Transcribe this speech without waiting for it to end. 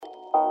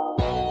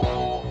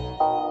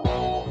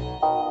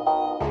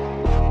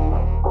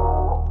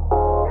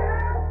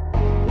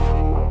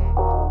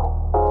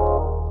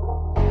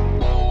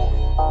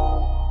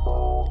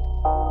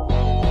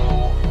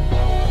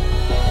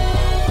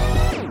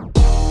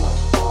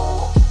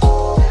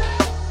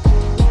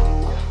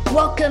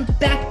Welcome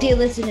back, dear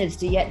listeners,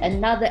 to yet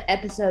another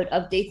episode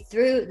of the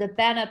Through the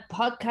Banner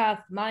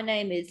podcast. My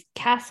name is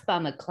Caspar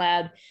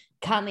McLeod,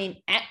 coming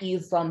at you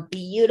from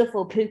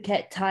beautiful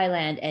Phuket,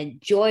 Thailand,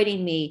 and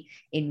joining me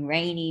in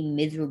rainy,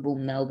 miserable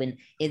Melbourne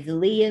is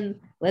Liam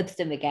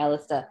Webster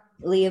McAllister.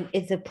 Liam,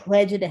 it's a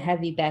pleasure to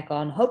have you back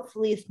on.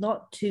 Hopefully, it's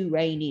not too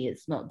rainy,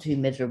 it's not too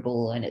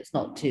miserable, and it's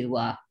not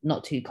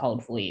too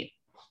cold for you.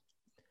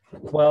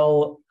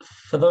 Well,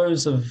 for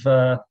those of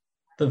the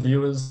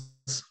viewers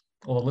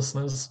or the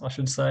listeners, I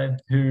should say,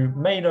 who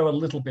may know a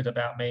little bit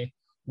about me,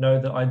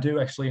 know that I do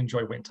actually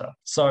enjoy winter.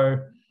 So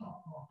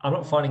I'm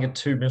not finding it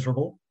too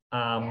miserable,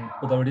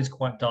 although it is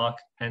quite dark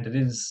and it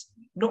is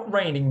not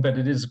raining, but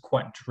it is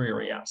quite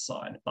dreary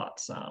outside. But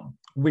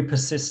we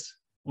persist,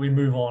 we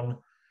move on,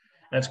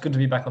 and it's good to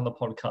be back on the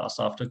podcast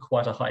after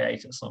quite a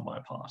hiatus on my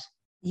part.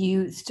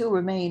 You still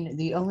remain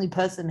the only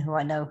person who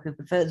I know who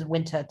prefers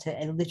winter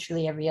to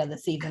literally every other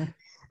season.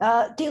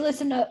 Dear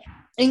listener,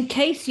 in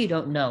case you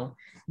don't know,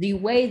 the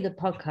way the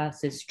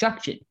podcast is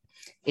structured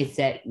is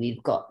that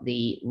we've got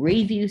the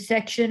review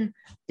section,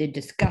 the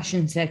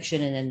discussion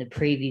section, and then the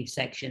preview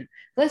section.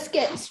 Let's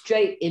get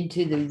straight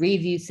into the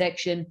review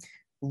section.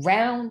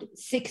 Round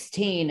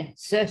 16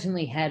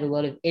 certainly had a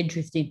lot of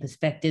interesting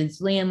perspectives.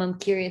 Liam, I'm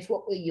curious,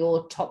 what were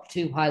your top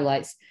two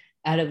highlights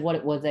out of what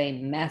it was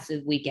a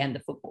massive weekend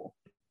of football?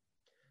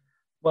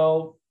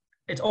 Well,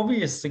 it's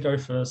obvious to go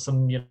for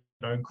some,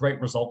 great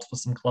results for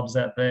some clubs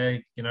out there.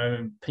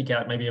 Pick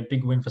out maybe a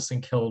big win for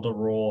St Kilda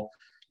or,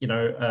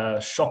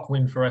 a shock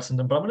win for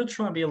Essendon. But I'm going to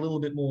try and be a little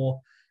bit more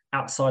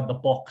outside the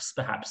box,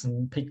 perhaps,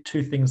 and pick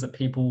two things that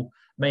people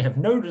may have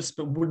noticed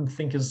but wouldn't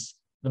think is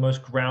the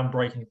most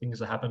groundbreaking things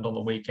that happened on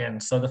the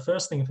weekend. So the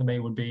first thing for me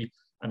would be,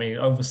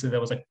 obviously there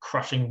was a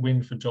crushing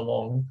win for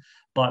Geelong,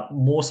 but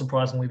more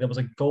surprisingly, there was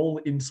a goal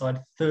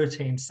inside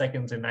 13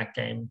 seconds in that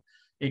game.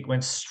 It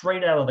went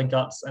straight out of the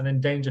guts, and then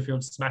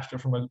Dangerfield smashed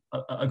it from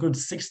a good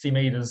 60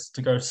 meters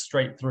to go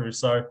straight through.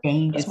 So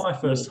that's my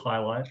first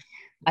highlight.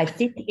 I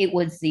think it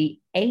was the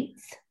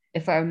 8th,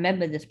 if I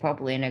remember this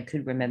properly, and I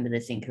could remember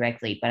this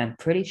incorrectly, but I'm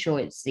pretty sure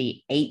it's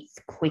the 8th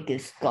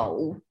quickest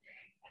goal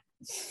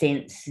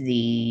since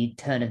the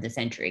turn of the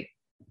century.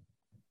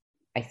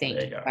 I think,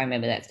 if I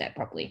remember that stat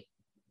properly.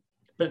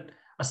 But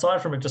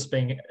aside from it just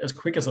being as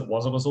quick as it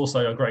was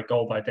also a great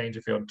goal by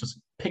Dangerfield. Just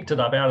picked it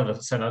up out of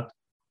the centre,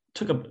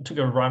 took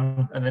a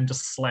run, and then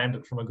just slammed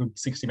it from a good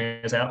 60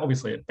 meters out.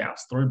 Obviously, it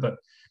bounced through, but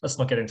let's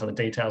not get into the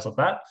details of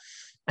that.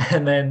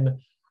 And then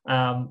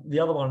the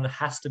other one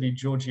has to be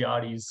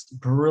Georgiades'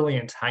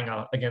 brilliant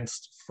hanger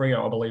against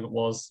Freo, I believe it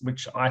was,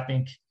 which I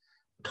think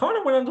kind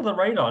of went under the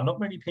radar. Not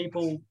many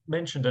people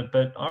mentioned it,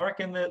 but I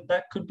reckon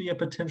that could be a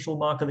potential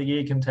Mark of the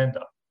Year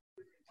contender.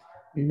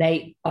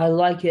 Mate, I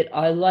like it.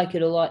 I like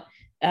it a lot.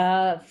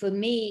 For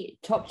me,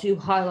 top two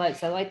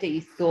highlights. I like that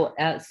you thought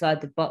outside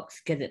the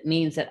box because it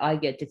means that I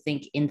get to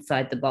think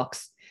inside the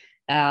box.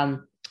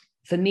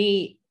 For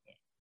me,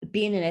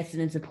 being an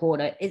Essendon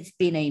supporter, it's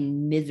been a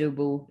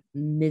miserable,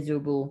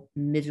 miserable,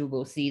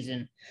 miserable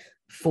season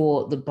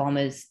for the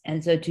Bombers.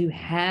 And so to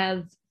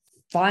have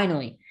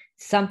finally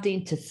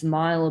something to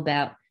smile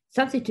about,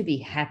 something to be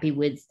happy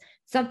with,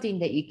 something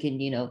that you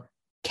can,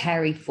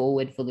 carry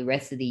forward for the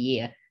rest of the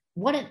year.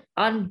 What an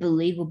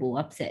unbelievable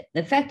upset.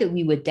 The fact that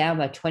we were down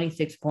by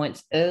 26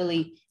 points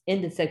early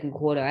in the second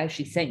quarter, I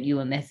actually sent you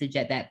a message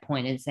at that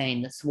point and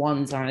saying the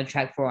Swans are on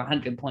track for a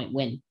 100-point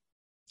win.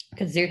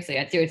 Because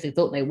I seriously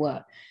thought they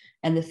were.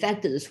 And the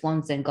fact that the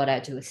Swans then got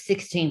out to a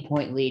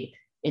 16-point lead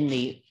in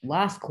the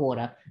last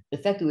quarter, the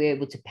fact that we were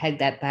able to peg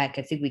that back,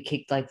 I think we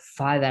kicked like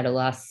 5 out of the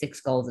last 6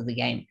 goals of the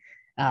game.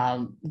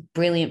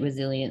 Brilliant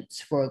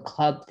resilience for a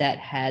club that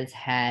has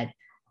had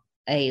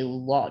a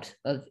lot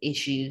of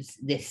issues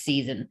this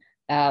season.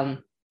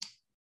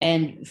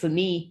 And for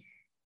me,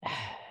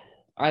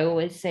 I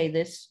always say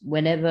this,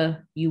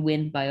 whenever you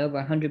win by over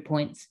 100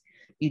 points,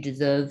 you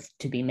deserve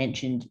to be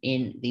mentioned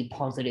in the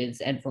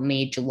positives. And for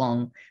me,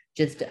 Geelong,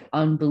 just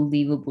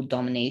unbelievable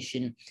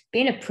domination.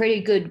 Been a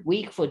pretty good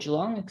week for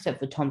Geelong, except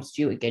for Tom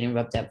Stewart getting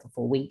rubbed out for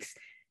 4 weeks,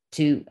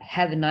 to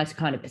have a nice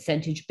kind of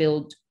percentage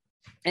build.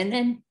 And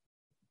then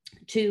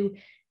to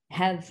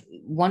have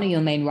one of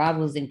your main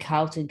rivals in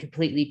Carlton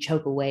completely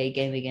choke away a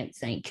game against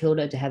St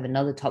Kilda, to have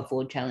another top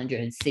 4 challenger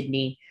in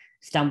Sydney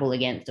stumble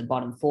against a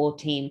bottom 4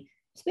 team.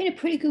 It's been a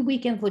pretty good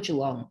weekend for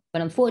Geelong,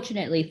 but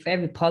unfortunately for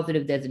every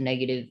positive, there's a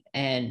negative.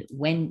 And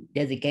when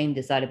there's a game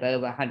decided by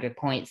over 100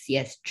 points,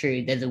 yes,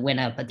 true, there's a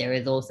winner, but there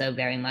is also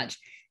very much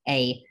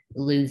a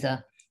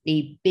loser.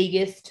 The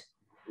biggest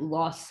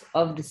loss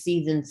of the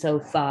season so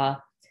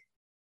far,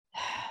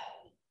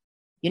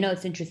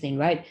 it's interesting,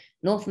 right?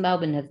 North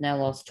Melbourne has now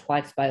lost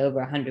twice by over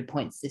 100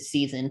 points this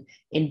season.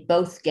 In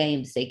both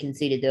games, they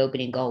conceded the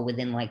opening goal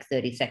within like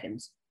 30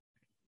 seconds.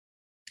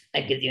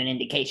 That gives you an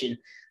indication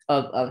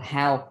of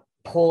how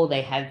poor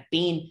they have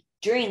been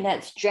during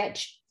that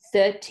stretch.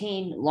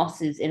 13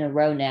 losses in a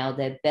row now.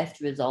 Their best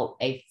result,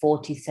 a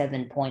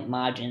 47-point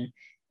margin.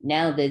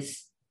 Now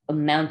there's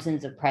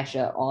mountains of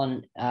pressure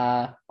on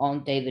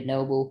David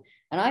Noble.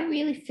 And I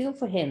really feel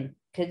for him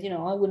because,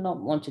 I would not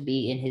want to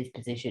be in his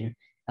position.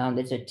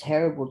 There's a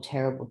terrible,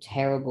 terrible,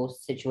 terrible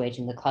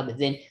situation the club is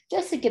in.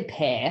 Just to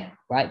compare,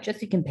 right? Just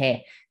to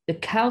compare, the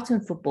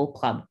Carlton Football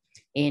Club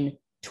in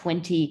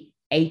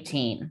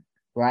 2018,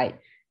 right?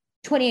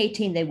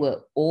 2018, they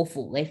were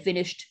awful. They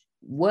finished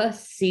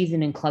worst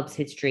season in club's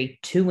history,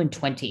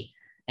 2-20,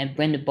 and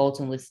Brendan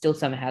Bolton was still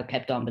somehow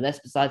kept on, but that's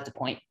besides the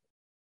point.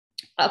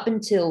 Up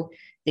until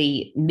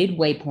the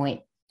midway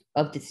point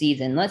of the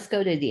season, let's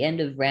go to the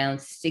end of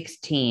round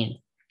 16,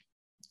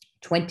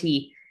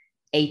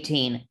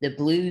 2018. The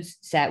Blues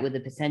sat with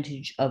a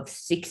percentage of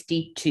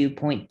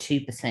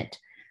 62.2%,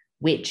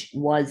 which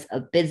was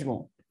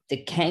abysmal. The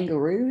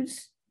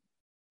Kangaroos,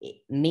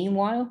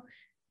 meanwhile,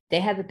 they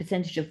have a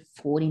percentage of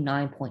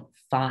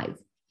 49.5.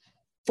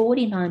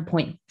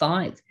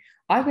 49.5.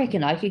 I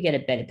reckon I could get a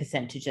better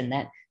percentage than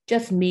that.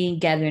 Just me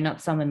gathering up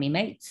some of me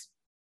mates.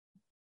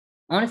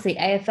 Honestly,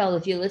 AFL,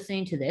 if you're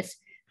listening to this,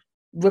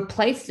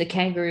 replace the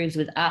Kangaroos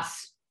with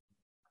us.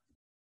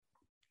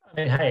 I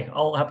mean, hey,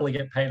 I'll happily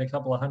get paid a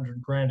couple of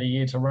 $100,000 a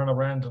year to run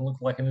around and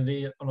look like an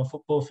idiot on a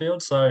football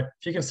field. So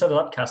if you can set it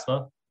up,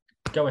 Casper,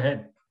 go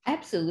ahead.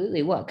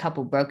 Absolutely. What, a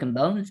couple broken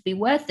bones? Be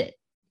worth it.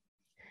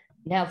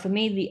 Now, for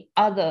me, the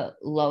other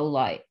low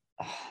light,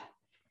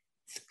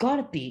 it's got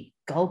to be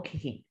goal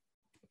kicking.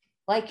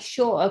 Like,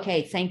 sure,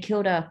 okay, St.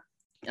 Kilda,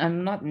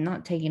 I'm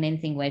not taking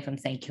anything away from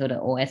St. Kilda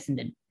or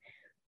Essendon,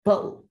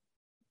 but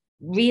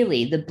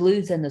really, the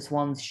Blues and the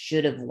Swans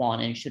should have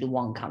won and should have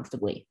won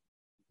comfortably.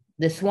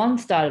 The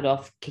Swans started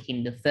off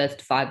kicking the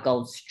first 5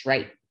 goals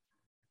straight,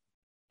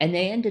 and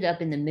they ended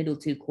up in the middle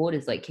 2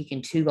 quarters, like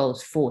kicking 2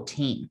 goals,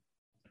 14.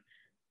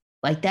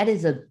 Like, that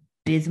is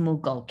abysmal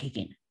goal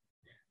kicking,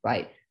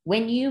 right?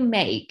 When you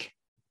make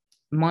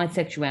my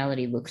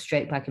sexuality look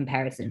straight by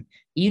comparison,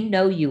 you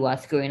know you are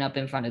screwing up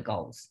in front of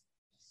goals.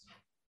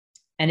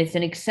 And it's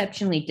an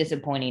exceptionally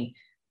disappointing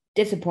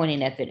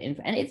effort.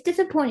 And it's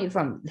disappointing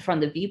from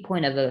the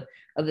viewpoint of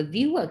a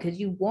viewer, because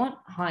you want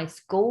high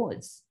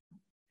scores.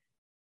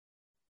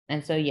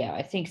 And so, yeah,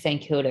 I think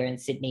St. Kilda and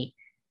Sydney,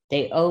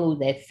 they owe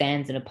their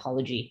fans an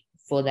apology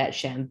for that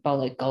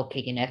shambolic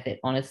goal-kicking effort.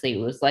 Honestly,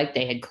 it was like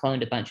they had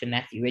cloned a bunch of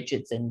Matthew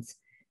Richardsons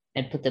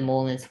and put them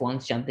all in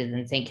Swans jumpers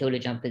and St. Kilda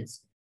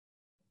jumpers.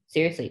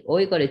 Seriously, all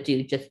you got to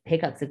do, just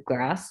pick up some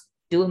grass,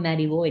 do a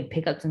Matty Lloyd,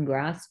 pick up some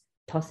grass,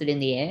 toss it in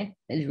the air.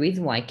 There's a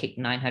reason why I kicked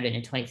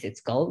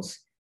 926 goals.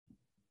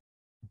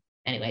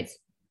 Anyways,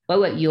 what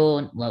about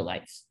your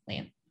lowlights,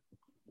 Liam?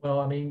 Well,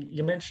 I mean,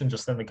 you mentioned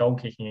just then the goal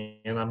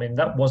kicking, and I mean,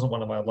 that wasn't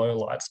one of my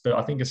lowlights, but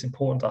I think it's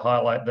important to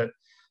highlight that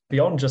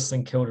beyond just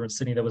St. Kilda and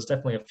Sydney, there was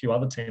definitely a few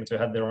other teams who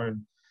had their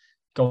own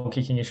goal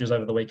kicking issues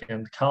over the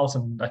weekend.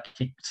 Carlton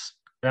kicked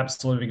an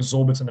absolute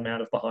exorbitant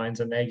amount of behinds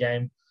in their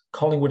game.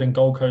 Collingwood and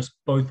Gold Coast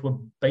both were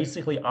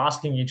basically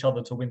asking each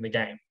other to win the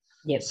game.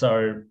 Yep.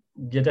 So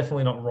you're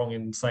definitely not wrong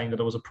in saying that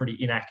it was a pretty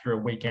inaccurate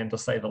weekend, to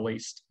say the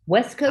least.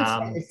 West Coast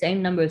had the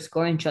same number of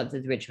scoring shots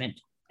as Richmond,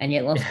 and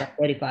yet lost by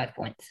 35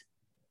 points.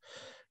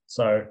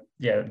 So,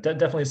 yeah,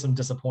 definitely some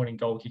disappointing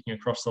goal kicking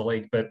across the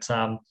league. But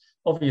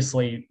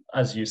obviously,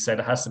 as you said,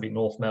 it has to be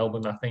North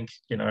Melbourne. I think,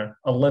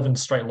 11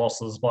 straight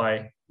losses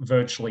by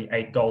virtually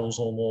 8 goals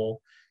or more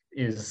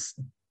is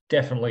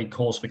definitely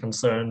cause for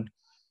concern.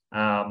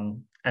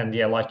 And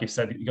yeah, like you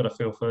said, you've got to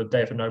feel for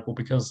David Noble,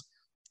 because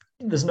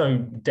there's no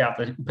doubt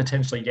that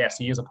potentially, yes,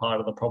 he is a part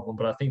of the problem,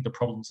 but I think the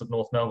problems at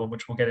North Melbourne,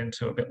 which we'll get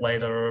into a bit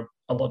later, are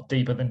a lot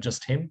deeper than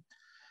just him.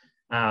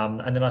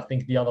 And then I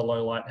think the other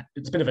low light,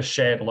 it's a bit of a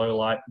shared low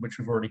light, which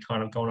we've already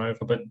kind of gone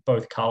over, but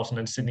both Carlton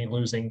and Sydney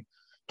losing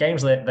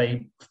games that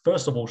they,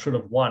 first of all, should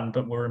have won,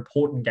 but were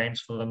important games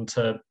for them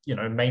to,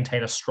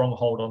 maintain a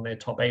stronghold on their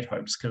top 8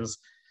 hopes, because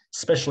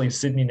especially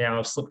Sydney now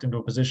have slipped into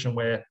a position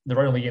where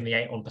they're only in the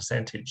 8 on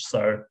percentage.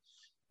 So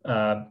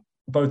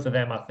both of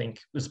them, I think,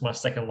 is my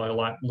second low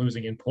light,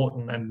 losing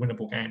important and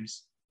winnable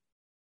games.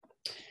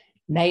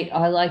 Mate,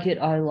 I like it.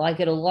 I like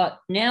it a lot.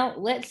 Now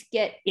let's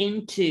get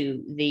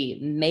into the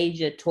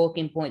major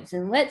talking points,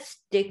 and let's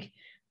stick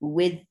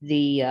with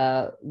the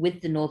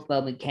North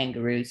Melbourne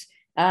Kangaroos.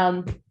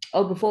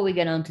 Before we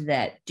get on to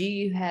that, do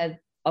you have,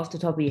 off the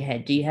top of your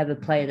head, do you have a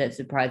player that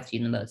surprised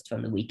you the most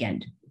from the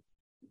weekend?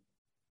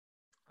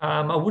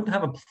 I wouldn't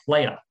have a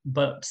player,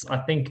 but I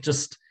think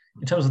just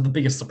in terms of the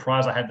biggest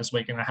surprise I had this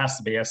weekend, it has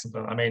to be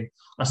Essendon. I mean,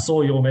 I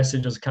saw your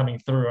messages coming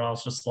through, and I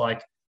was just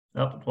like,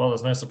 oh, well,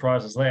 there's no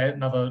surprises there.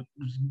 Another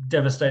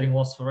devastating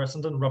loss for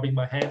Essendon, rubbing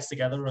my hands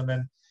together. And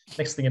then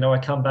next thing you know, I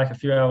come back a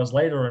few hours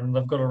later and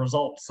they've got a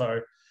result. So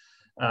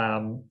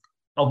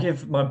I'll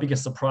give my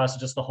biggest surprise to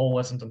just the whole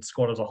Essendon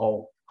squad as a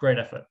whole. Great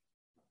effort.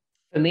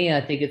 For me,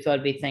 I think it's got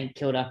to be St.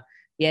 Kilda.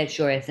 Yeah,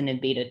 sure,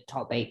 Essendon beat a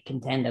top 8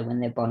 contender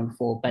when they're bottom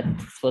 4,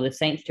 but for the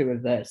Saints to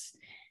reverse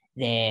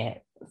their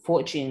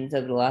fortunes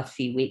over the last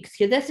few weeks,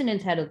 because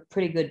Essendon's had a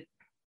pretty good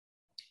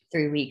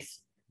 3 weeks.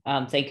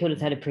 St.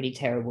 Kilda's had a pretty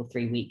terrible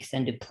 3 weeks,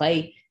 and to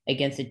play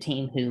against a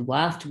team who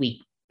last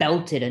week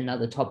belted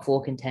another top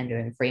 4 contender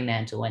in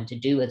Fremantle, and to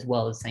do as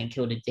well as St.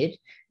 Kilda did,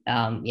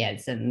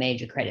 it's a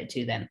major credit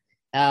to them.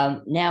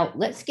 Now,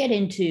 let's get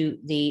into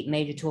the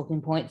major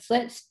talking points.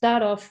 Let's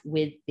start off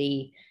with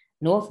the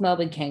North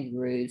Melbourne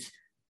Kangaroos.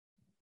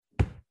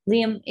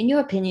 Liam, in your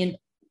opinion,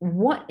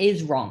 what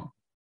is wrong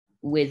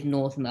with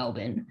North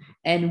Melbourne,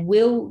 and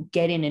will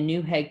getting a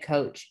new head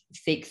coach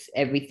fix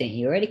everything?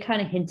 You already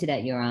kind of hinted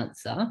at your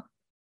answer,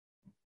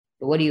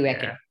 but what do you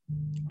reckon? Yeah.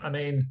 I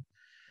mean,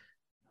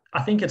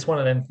 I think it's one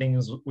of them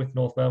things with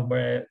North Melbourne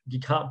where you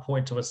can't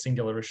point to a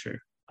singular issue.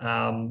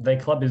 Their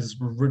club is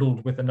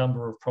riddled with a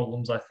number of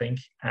problems, I think.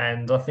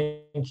 And I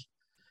think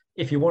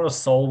if you want to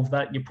solve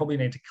that, you probably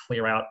need to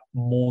clear out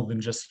more than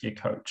just your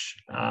coach.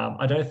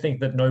 I don't think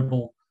that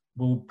Noble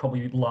will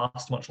probably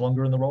last much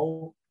longer in the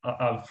role.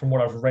 From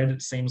what I've read,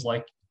 it seems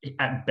like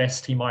at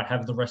best he might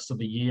have the rest of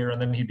the year and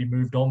then he'd be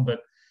moved on.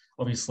 But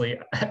obviously,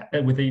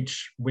 with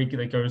each week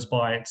that goes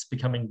by, it's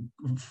becoming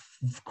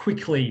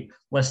quickly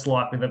less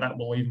likely that that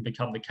will even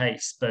become the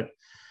case. But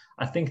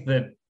I think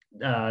that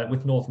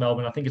with North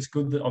Melbourne, I think it's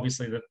good that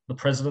obviously the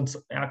president's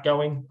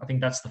outgoing. I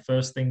think that's the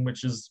first thing,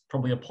 which is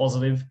probably a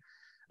positive.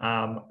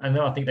 And then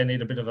I think they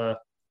need a bit of a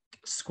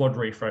squad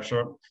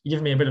refresher. You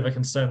give me a bit of a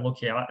concerned look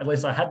here. At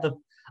least I had the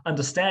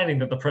understanding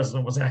that the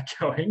president was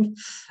outgoing.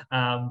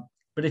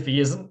 But if he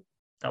isn't,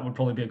 that would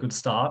probably be a good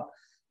start.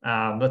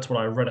 That's what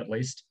I read at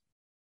least.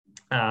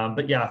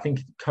 But yeah, I think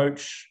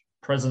coach,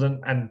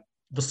 president, and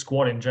the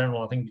squad in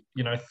general, I think,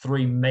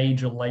 three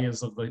major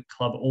layers of the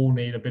club all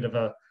need a bit of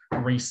a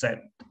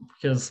reset,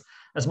 because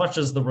as much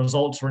as the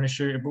results are an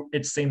issue,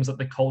 it seems that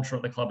the culture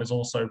at the club is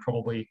also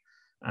probably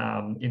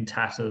in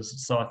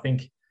tatters. So I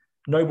think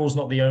Noble's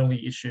not the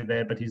only issue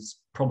there, but he's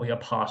probably a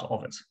part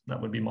of it.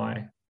 That would be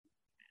my,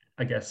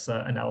 I guess,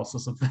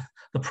 analysis of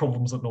the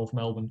problems at North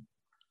Melbourne.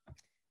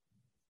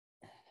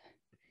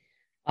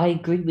 I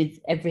agree with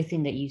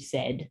everything that you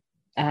said.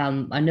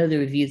 I know the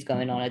review's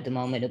going on at the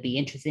moment. It'll be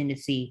interesting to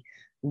see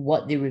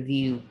what the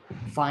review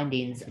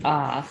findings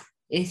are.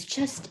 It's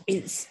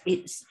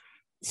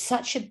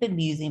such a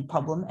bemusing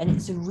problem, and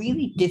it's a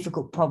really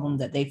difficult problem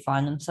that they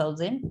find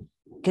themselves in.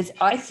 Because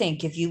I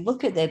think if you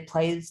look at their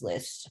players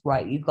list,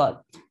 right, you've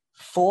got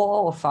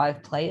 4 or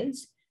 5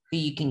 players who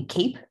you can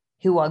keep,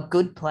 who are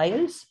good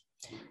players,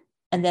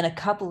 and then a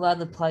couple of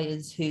other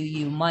players who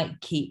you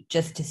might keep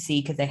just to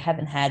see because they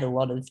haven't had a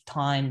lot of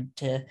time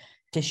to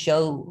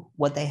show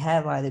what they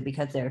have, either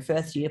because they're a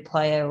first-year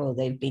player or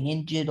they've been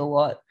injured or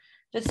what.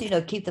 Just,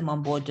 keep them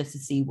on board just to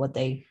see what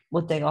they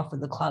offer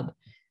the club.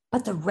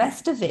 But the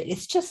rest of it,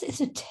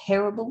 it's a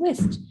terrible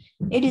list.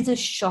 It is a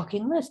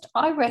shocking list.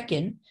 I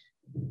reckon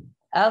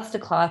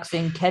Alistair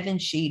Clarkson, Kevin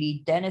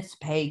Sheedy, Dennis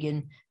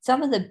Pagan,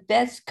 some of the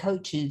best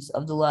coaches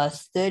of the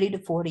last 30 to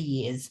 40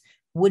 years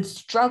would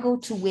struggle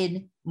to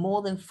win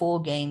more than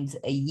 4 games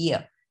a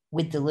year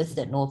with the list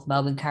that North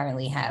Melbourne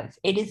currently have.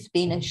 It has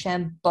been a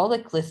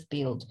shambolic list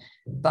built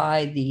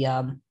by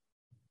the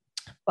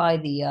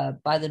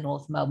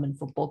North Melbourne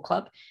Football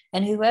Club,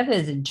 and whoever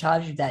is in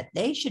charge of that,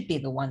 they should be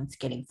the ones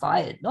getting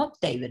fired, not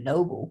David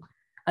Noble.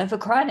 And for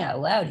crying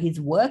out loud, he's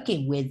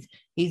working with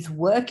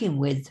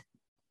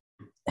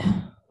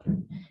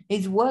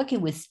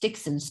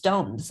sticks and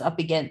stones up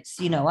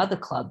against other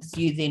clubs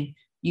using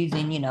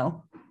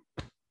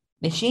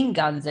machine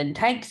guns and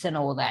tanks and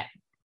all that.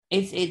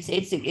 It's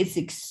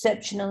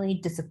exceptionally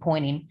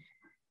disappointing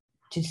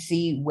to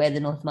see where the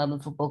North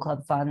Melbourne Football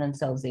Club find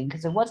themselves in,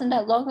 because it wasn't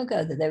that long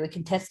ago that they were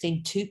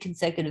contesting 2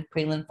 consecutive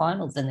prelim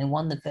finals and they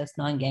won the first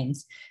 9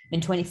 games in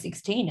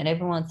 2016, and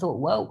everyone thought,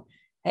 well,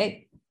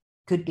 hey,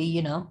 could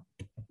be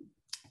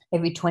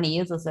every 20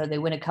 years or so they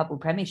win a couple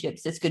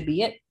premierships, this could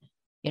be it.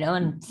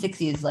 And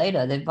 6 years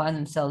later, they find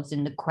themselves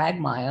in the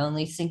quagmire,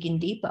 only sinking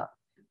deeper.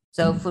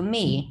 So for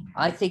me,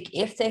 I think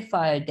if they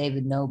fire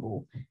David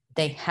Noble,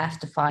 they have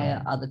to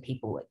fire other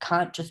people. It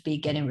can't just be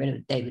getting rid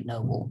of David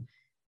Noble,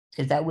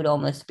 because that would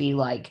almost be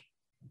like,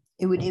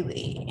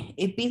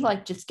 it'd be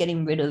like just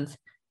getting rid of,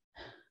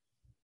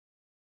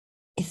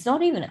 it's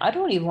not even, I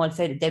don't even want to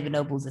say that David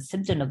Noble is a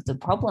symptom of the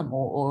problem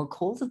or a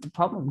cause of the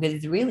problem, because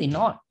it's really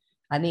not.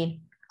 I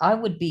mean, I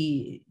would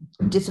be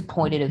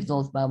disappointed if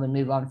North Melbourne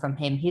move on from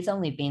him. He's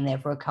only been there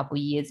for a couple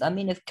of years. I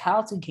mean, if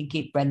Carlton can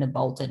keep Brendan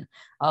Bolton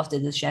after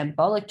the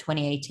shambolic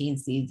 2018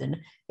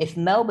 season, if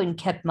Melbourne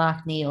kept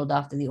Mark Neeld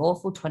after the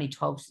awful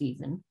 2012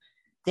 season,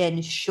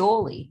 then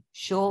surely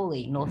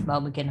North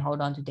Melbourne can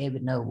hold on to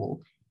David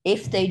Noble.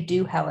 If they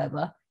do,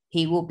 however,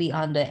 he will be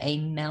under a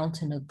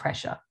mountain of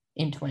pressure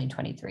in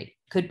 2023.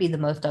 Could be the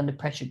most under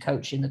pressure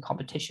coach in the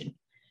competition.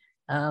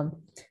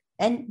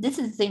 And this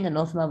is the thing that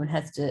North Melbourne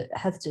has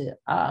to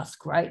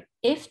ask, right?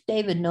 If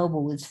David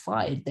Noble is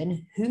fired,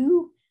 then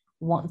who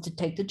wants to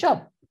take the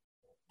job?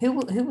 Who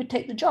would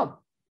take the job?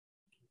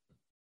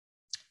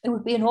 It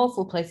would be an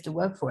awful place to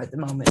work for at the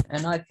moment,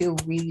 and I feel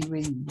really,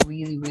 really,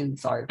 really, really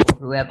sorry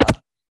for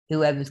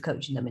whoever's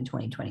coaching them in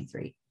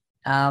 2023.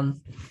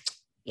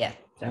 Yeah,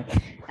 so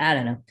I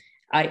don't know.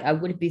 I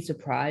wouldn't be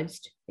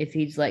surprised if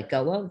he's let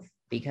go of,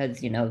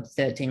 because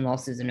 13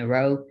 losses in a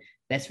row.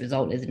 Best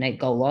result is an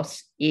 8-goal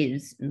loss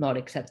is not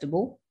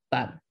acceptable,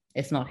 but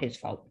it's not his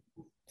fault.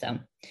 So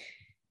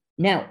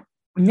now,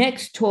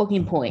 next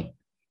talking point.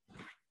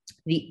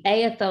 The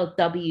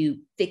AFLW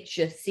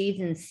fixture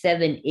season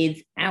 7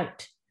 is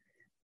out.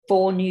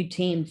 4 new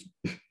teams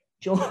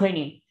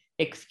joining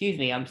Excuse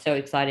me, I'm so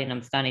excited.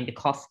 I'm starting to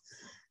cough.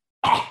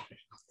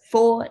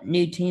 Four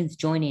new teams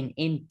joining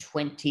in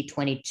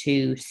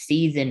 2022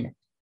 season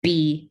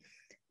B.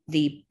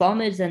 The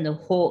Bombers and the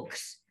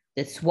Hawks,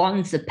 the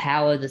Swans, the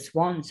Power, the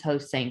Swans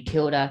host St.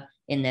 Kilda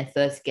in their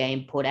first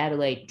game. Port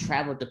Adelaide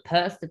traveled to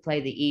Perth to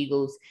play the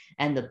Eagles,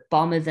 and the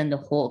Bombers and the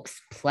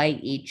Hawks play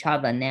each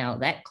other now.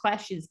 That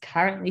clash is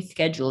currently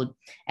scheduled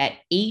at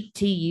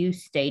ETU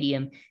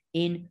Stadium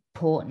in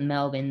Port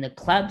Melbourne. The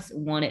clubs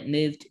want it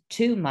moved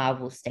to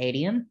Marvel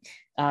Stadium.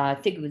 I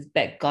think it was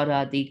Beck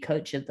Goddard, the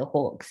coach of the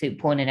Hawks, who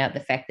pointed out the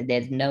fact that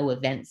there's no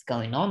events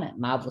going on at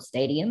Marvel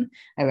Stadium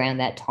around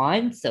that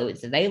time, so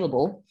it's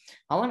available.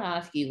 I want to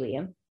ask you,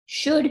 Liam,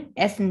 should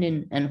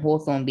Essendon and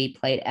Hawthorn be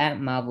played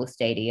at Marvel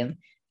Stadium,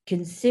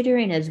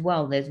 considering as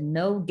well there's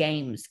no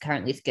games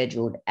currently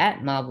scheduled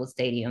at Marvel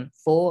Stadium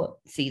for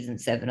Season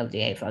 7 of the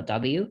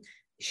AFLW?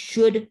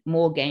 Should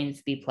more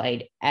games be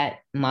played at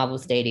Marvel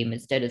Stadium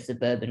instead of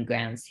suburban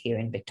grounds here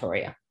in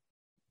Victoria?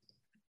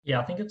 Yeah,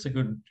 I think it's a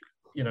good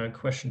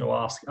question to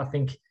ask. I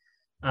think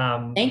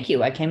thank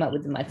you. I came up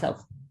with it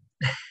myself.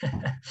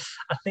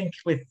 I think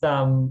with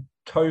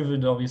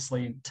COVID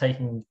obviously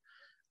taking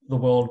the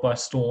world by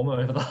storm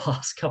over the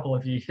last couple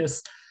of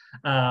years,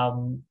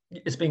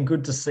 it's been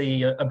good to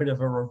see a bit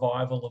of a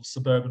revival of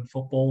suburban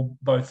football,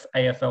 both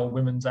AFL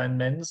women's and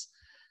men's.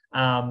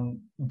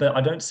 But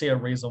I don't see a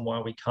reason why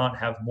we can't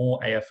have more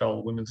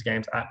AFL women's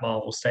games at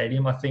Marvel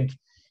Stadium. I think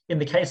in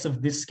the case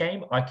of this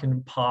game, I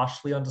can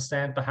partially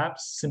understand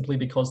perhaps simply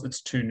because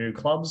it's two new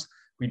clubs.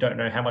 We don't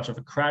know how much of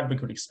a crowd we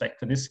could expect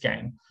for this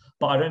game.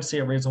 But I don't see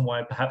a reason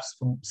why perhaps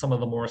from some of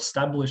the more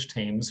established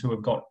teams who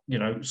have got,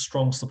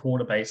 strong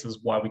supporter bases,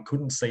 why we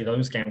couldn't see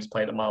those games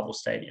played at Marvel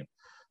Stadium.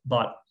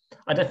 But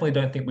I definitely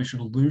don't think we should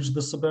lose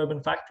the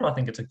suburban factor. I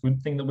think it's a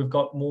good thing that we've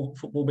got more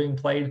football being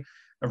played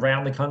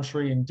around the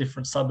country in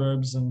different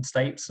suburbs and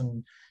states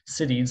and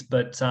cities.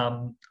 But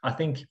I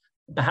think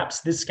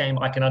perhaps this game,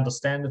 I can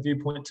understand the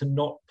viewpoint to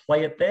not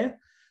play it there.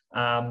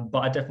 But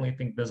I definitely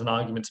think there's an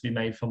argument to be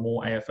made for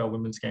more AFL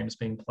women's games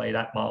being played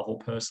at Marvel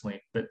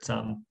personally. But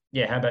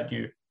yeah, how about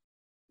you?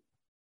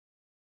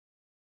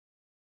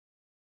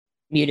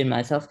 Muted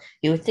myself.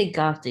 You would think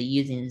after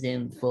using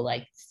Zoom for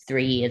like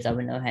 3 years, I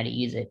would know how to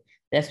use it.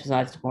 That's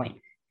besides the point.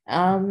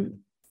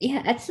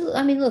 Yeah, absolutely.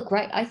 I mean, look,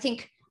 right. I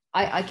think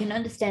I can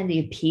understand the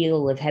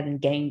appeal of having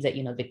games at,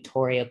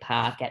 Victoria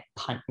Park, at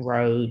Punt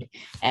Road,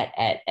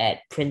 at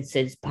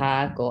Prince's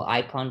Park or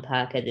Icon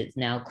Park, as it's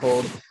now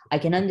called. I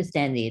can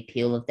understand the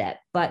appeal of that.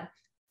 But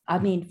I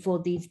mean, for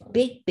these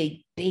big, big,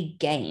 big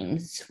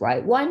games,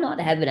 right? Why not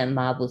have it at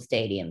Marvel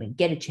Stadium and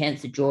get a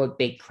chance to draw a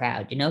big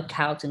crowd?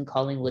 Carlton,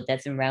 Collingwood,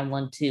 that's in round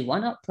 1, 2. Why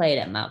not play it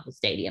at Marvel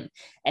Stadium?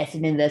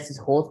 Essendon versus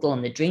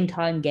Hawthorn, the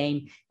Dreamtime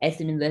game,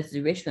 Essendon versus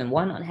Richmond.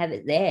 Why not have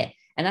it there?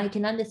 And I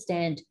can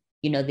understand,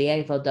 the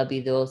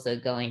AFLW, they're also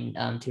going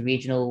to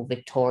regional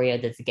Victoria.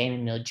 There's a game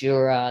in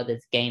Mildura.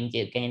 There's games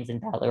in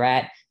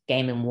Ballarat,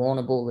 game in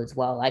Warrnambool as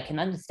well. I can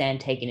understand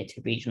taking it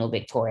to regional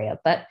Victoria,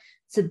 but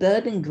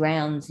suburban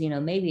grounds,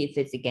 maybe if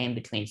it's a game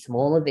between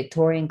smaller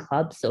Victorian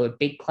clubs or a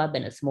big club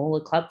and a smaller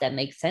club, that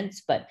makes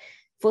sense. But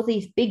for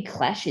these big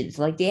clashes,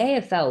 like the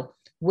AFL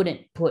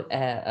wouldn't put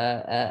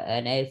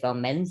an AFL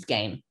men's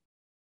game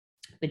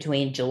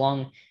between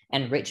Geelong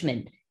and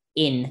Richmond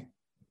in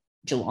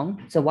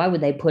Geelong. So why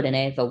would they put an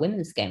AFL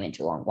women's game in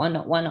Geelong? Why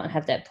not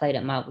have that played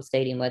at Marvel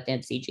Stadium with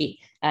MCG?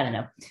 I don't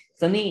know.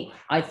 For me,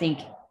 I think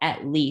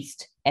at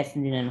least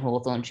Essendon and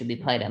Hawthorn should be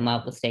played at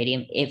Marvel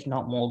Stadium, if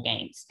not more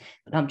games.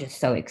 But I'm just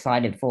so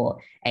excited for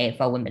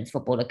AFL women's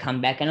football to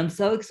come back. And I'm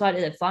so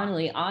excited that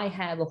finally I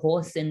have a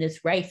horse in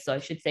this race. So I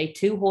should say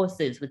 2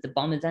 horses with the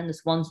Bombers and the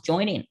Swans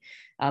joining.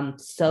 I'm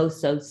so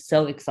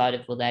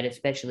excited for that,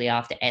 especially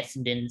after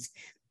Essendon's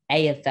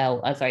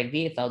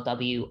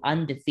VFLW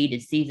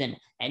undefeated season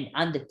and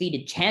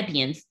undefeated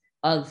champions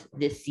of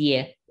this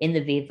year in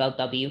the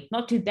VFLW.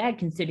 Not too bad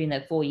considering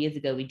that 4 years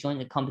ago we joined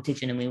the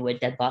competition and we were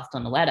dead last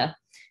on the ladder.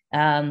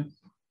 Now,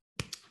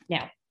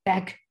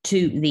 back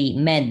to the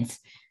men's.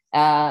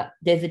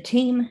 There's a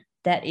team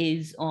that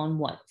is on,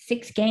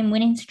 6-game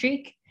winning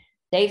streak?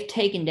 They've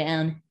taken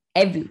down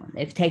everyone.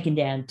 They've taken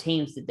down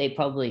teams that they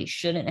probably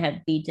shouldn't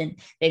have beaten.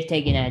 They've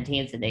taken down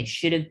teams that they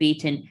should have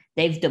beaten.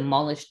 They've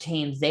demolished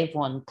teams. They've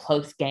won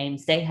close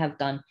games. They have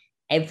done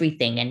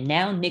everything. And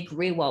now Nick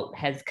Riewoldt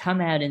has come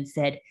out and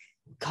said,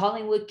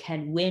 Collingwood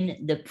can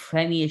win the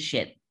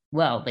premiership.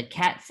 Well, the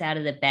cat's out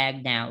of the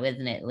bag now,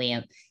 isn't it,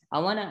 Liam? I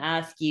want to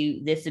ask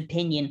you this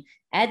opinion.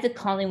 As a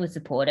Collingwood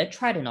supporter,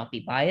 try to not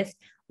be biased.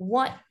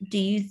 What do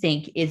you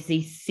think is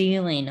the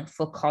ceiling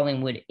for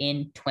Collingwood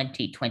in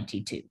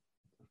 2022?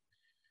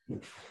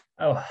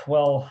 Oh,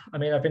 well, I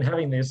mean, I've been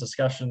having these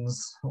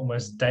discussions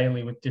almost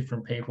daily with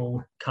different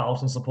people,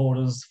 Carlton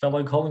supporters,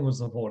 fellow Collingwood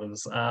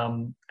supporters.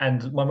 And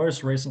my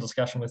most recent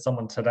discussion with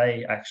someone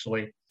today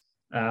actually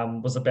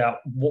was about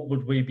what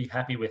would we be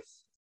happy with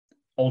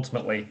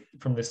ultimately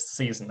from this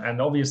season. And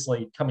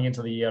obviously coming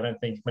into the year, I don't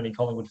think many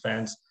Collingwood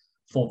fans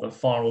thought that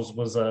finals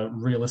was a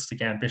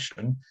realistic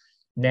ambition.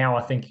 Now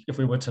I think if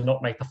we were to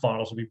not make the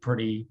finals, we'd be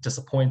pretty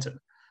disappointed.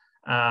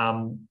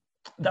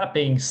 that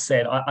being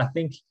said, I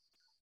think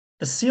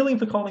the ceiling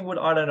for Collingwood,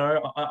 I don't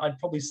know. I'd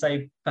probably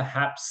say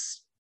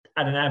perhaps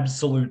at an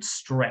absolute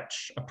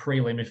stretch, a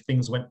prelim if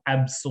things went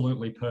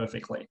absolutely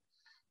perfectly.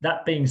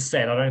 That being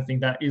said, I don't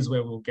think that is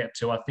where we'll get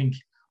to. I think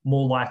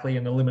more likely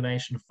an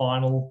elimination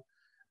final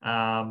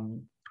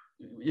um,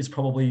 is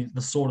probably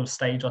the sort of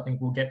stage I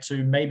think we'll get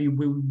to. Maybe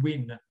we'll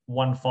win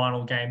one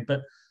final game,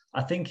 but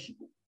I think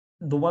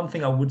the one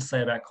thing I would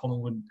say about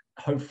Collingwood,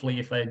 hopefully,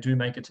 if they do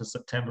make it to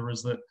September,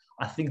 is that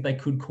I think they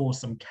could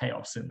cause some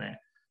chaos in there.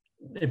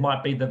 It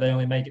might be that they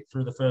only make it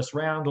through the first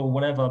round or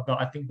whatever,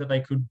 but I think that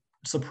they could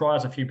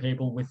surprise a few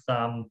people with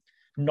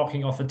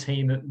knocking off a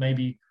team that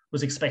maybe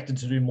was expected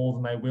to do more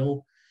than they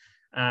will.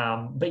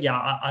 But yeah,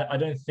 I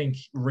don't think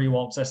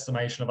Rewalt's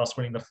estimation of us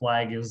winning the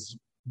flag is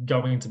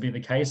going to be the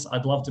case.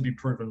 I'd love to be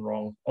proven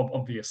wrong,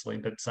 obviously,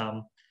 but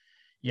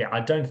yeah,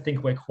 I don't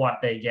think we're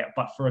quite there yet.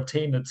 But for a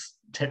team that's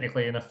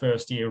technically in a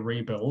first-year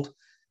rebuild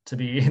to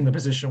be in the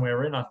position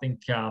we're in, I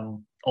think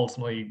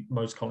ultimately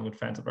most Collingwood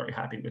fans are very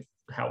happy with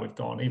how we've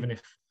gone, even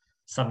if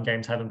some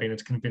games haven't been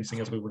as convincing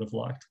as we would have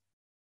liked.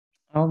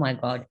 Oh my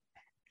God.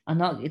 I'm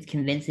not as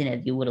convincing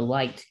as you would have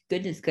liked.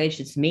 Goodness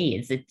gracious me,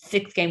 is a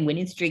 6-game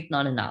winning streak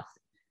not enough?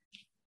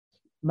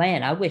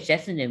 Man, I wish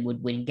Essendon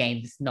would win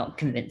games not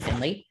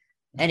convincingly.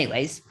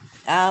 Anyways,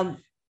 I'm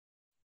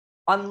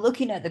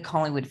looking at the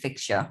Collingwood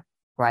fixture,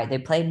 right? They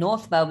play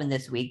North Melbourne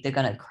this week. They're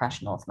going to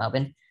crush North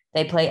Melbourne.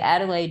 They play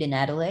Adelaide in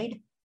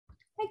Adelaide.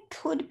 It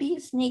could be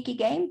a sneaky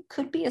game,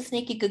 could be a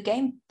sneaky good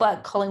game,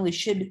 but Collingwood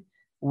should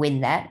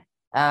win that.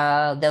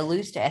 They'll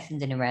lose to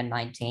Essendon in round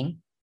 19.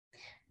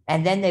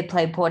 And then they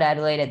play Port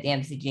Adelaide at the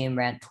MCG in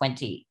round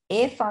 20.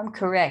 If I'm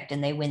correct,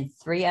 and they win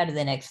 3 out of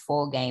the next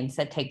 4 games,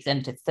 that takes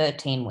them to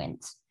 13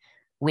 wins,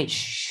 which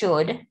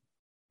should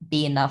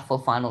be enough for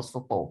finals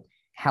football.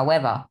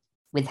 However,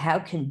 with how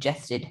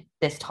congested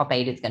this top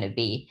 8 is going to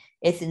be,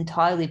 it's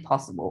entirely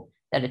possible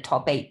that a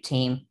top 8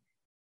 team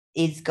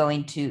is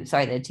going to,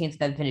 the team's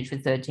going to finish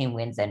with 13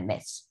 wins and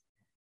miss.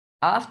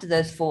 After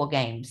those 4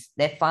 games,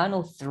 their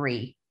final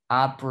 3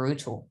 are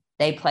brutal.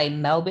 They play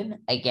Melbourne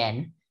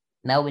again.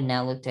 Melbourne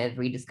now look to have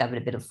rediscovered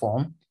a bit of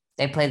form.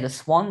 They play the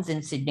Swans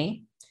in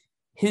Sydney.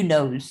 Who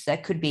knows?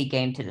 That could be a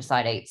game to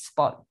decide 8th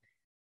spot.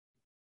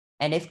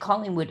 And if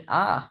Collingwood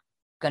are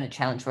going to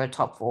challenge for a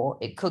top 4,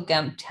 it could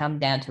come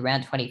down to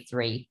round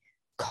 23,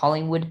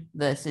 Collingwood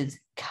versus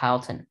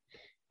Carlton.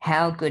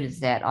 How good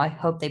is that? I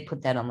hope they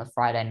put that on the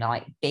Friday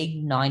night.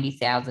 Big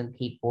 90,000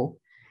 people.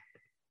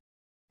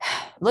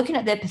 Looking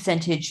at their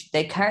percentage,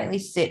 they currently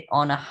sit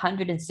on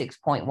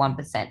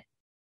 106.1%.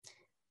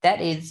 That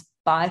is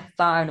by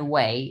far and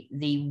away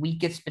the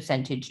weakest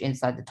percentage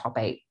inside the top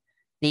 8.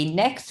 The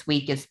next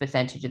weakest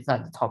percentage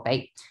inside the top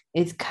 8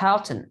 is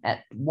Carlton at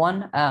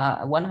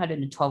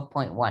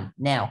 112.1.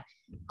 Now,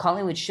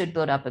 Collingwood should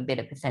build up a bit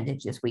of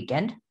percentage this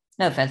weekend.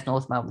 No offense,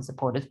 North Melbourne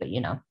supporters, but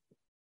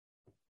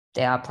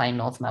they are playing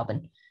North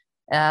Melbourne.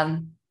 But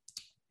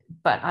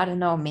I don't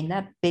know. I mean,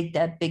 that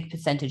big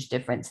percentage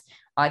difference.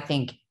 I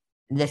think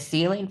the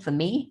ceiling for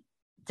me,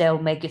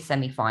 they'll make a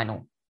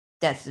semi-final.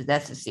 That's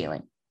the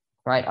ceiling,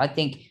 right? I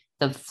think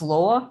the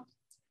floor,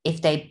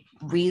 if they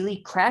really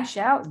crash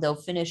out, they'll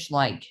finish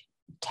like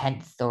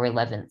 10th or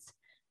 11th.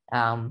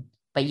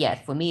 But yeah,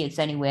 for me, it's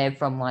anywhere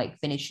from like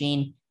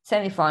finishing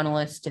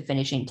semi-finalists to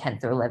finishing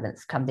 10th or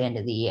 11th come the end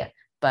of the year.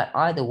 But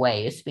either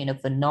way, it's been a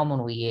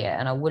phenomenal year,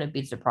 and I wouldn't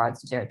be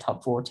surprised if they're a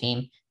top 4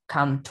 team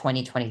come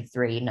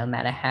 2023, no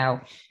matter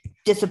how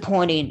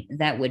disappointing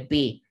that would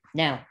be.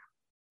 Now,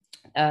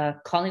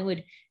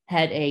 Collingwood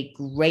had a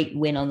great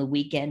win on the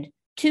weekend.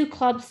 2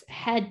 clubs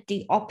had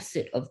the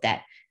opposite of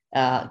that.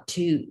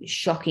 2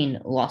 shocking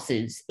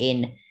losses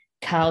in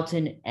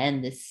Carlton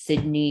and the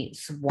Sydney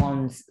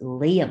Swans.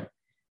 Liam,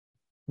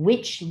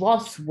 which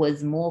loss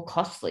was more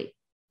costly?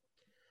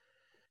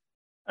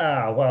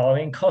 Well, I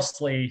mean,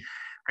 costly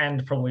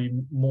and probably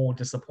more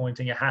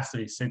disappointing. It has to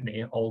be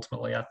Sydney.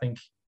 Ultimately, I think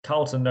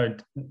Carlton,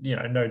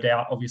 no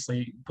doubt,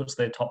 obviously puts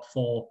their top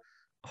 4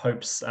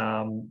 hopes,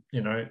 in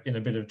a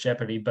bit of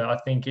jeopardy. But I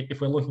think if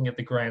we're looking at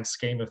the grand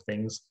scheme of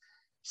things,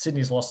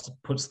 Sydney's loss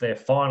puts their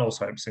finals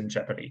hopes in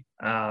jeopardy.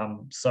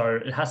 So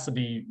it has to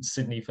be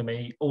Sydney for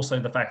me. Also,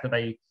 the fact that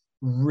they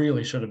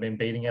really should have been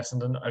beating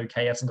Essendon.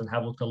 Okay, Essendon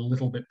have looked a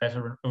little bit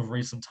better of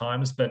recent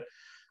times, but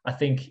I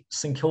think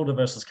St Kilda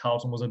versus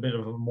Carlton was a bit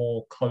of a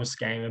more close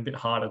game, a bit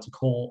harder to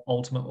call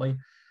ultimately.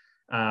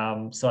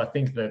 So I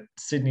think that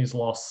Sydney's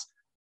loss,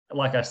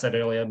 like I said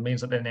earlier, means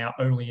that they're now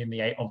only in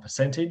the 8 on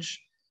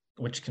percentage,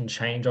 which can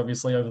change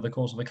obviously over the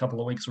course of a couple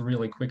of weeks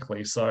really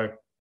quickly. So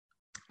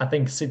I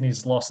think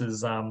Sydney's loss is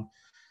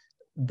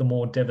the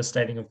more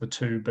devastating of the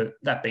 2. But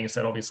that being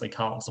said, obviously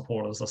Carlton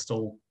supporters are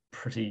still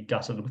pretty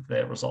gutted with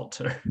their result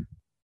too.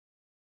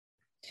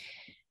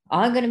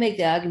 I'm going to make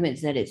the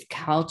arguments that it's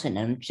Carlton.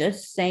 I'm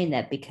just saying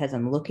that because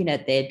I'm looking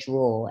at their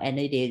draw and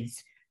it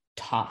is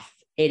tough.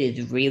 It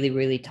is really,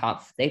 really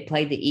tough. They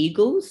play the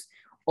Eagles.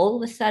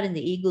 All of a sudden,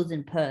 the Eagles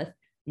in Perth,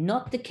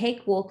 not the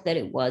cakewalk that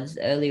it was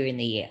earlier in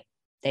the year.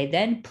 They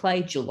then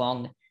play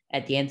Geelong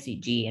at the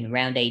MCG in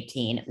round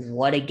 18.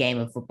 What a game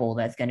of football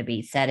that's going to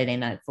be. Saturday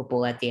night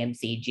football at the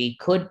MCG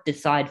could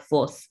decide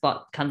fourth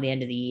spot come the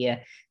end of the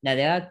year. Now,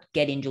 they are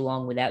getting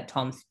Geelong without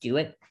Tom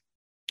Stewart,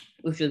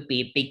 which would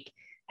be a big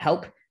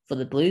help for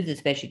the Blues,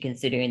 especially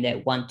considering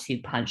that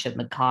 1-2 punch of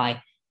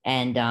Mackay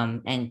and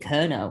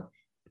Curnow.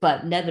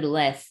 But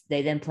nevertheless,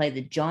 they then play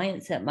the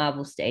Giants at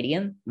Marvel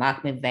Stadium.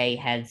 Mark McVeigh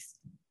has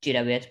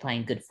GWS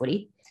playing good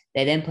footy.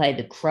 They then play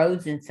the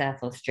Crows in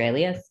South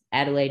Australia.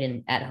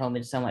 Adelaide at home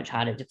is so much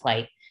harder to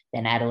play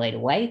than Adelaide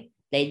away.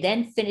 They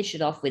then finish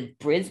it off with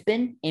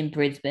Brisbane in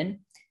Brisbane,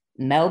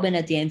 Melbourne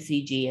at the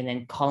MCG, and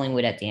then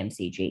Collingwood at the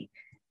MCG.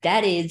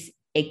 That is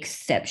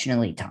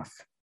exceptionally tough.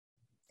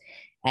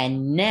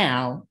 And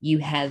now you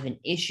have an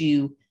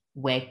issue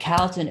where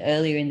Carlton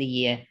earlier in the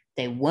year,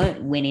 they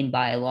weren't winning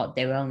by a lot.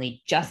 They were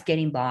only just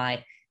getting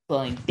by,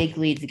 blowing big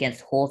leads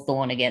against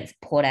Hawthorn, against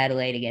Port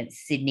Adelaide,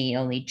 against Sydney,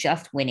 only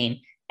just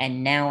winning.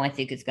 And now I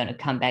think it's going to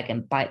come back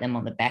and bite them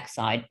on the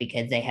backside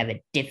because they have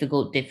a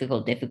difficult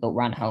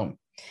run home.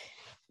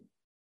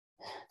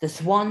 The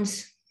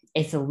Swans,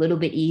 it's a little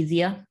bit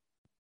easier.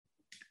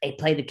 They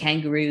play the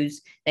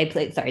Kangaroos. They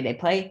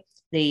play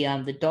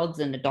the Dogs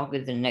and the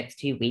Dockers in the next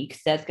 2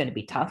 weeks. That's going to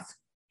be tough.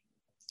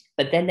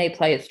 But then they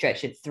play a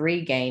stretch of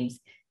 3 games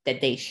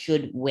that they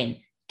should win.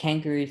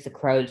 Kangaroos, the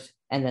Crows,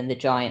 and then the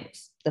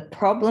Giants. The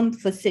problem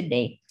for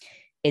Sydney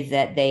is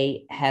that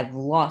they have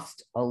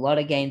lost a lot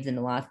of games in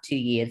the last 2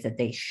 years that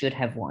they should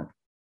have won.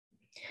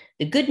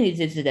 The good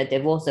news is that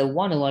they've also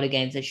won a lot of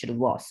games they should have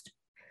lost,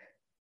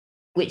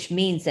 which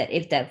means that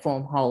if that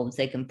form holds,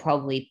 they can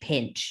probably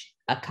pinch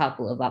a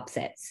couple of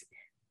upsets.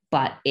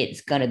 But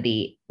it's going to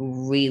be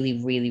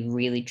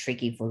really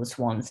tricky for the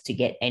Swans to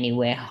get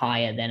anywhere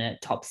higher than a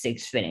top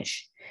 6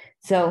 finish.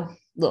 So,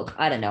 look,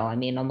 I don't know. I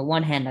mean, on the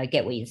one hand, I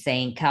get what you're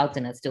saying.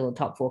 Carlton are still a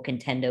top 4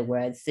 contender,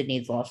 whereas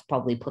Sydney's loss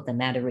probably put them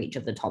out of reach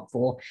of the top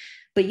 4.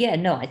 But yeah,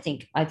 no, I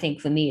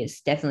think for me,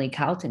 it's definitely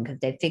Carlton because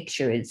their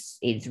fixture is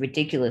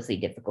ridiculously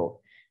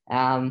difficult.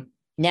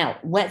 Now,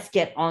 let's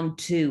get on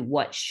to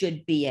what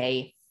should be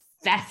a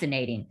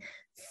fascinating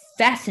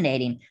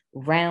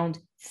round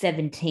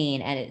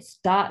 17, and it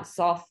starts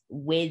off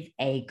with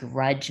a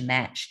grudge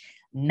match.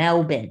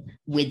 Melbourne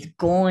with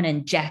Gawn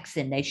and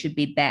Jackson, they should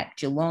be back.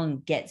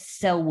 Geelong gets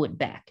Selwood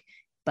back.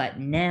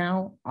 But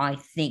now I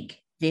think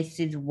this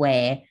is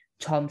where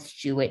Tom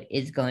Stewart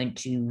is going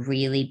to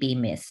really be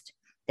missed.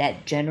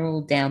 That general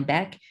down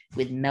back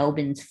with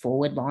Melbourne's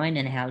forward line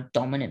and how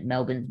dominant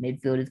Melbourne's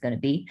midfield is going to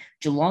be.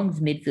 Geelong's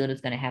midfield is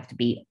going to have to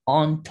be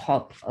on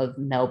top of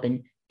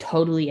Melbourne,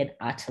 totally and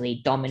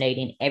utterly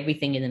dominating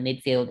everything in the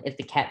midfield if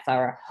the Cats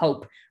are a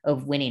hope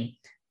of winning.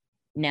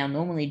 Now,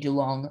 normally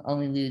Geelong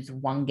only lose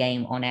 1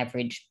 game on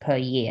average per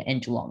year in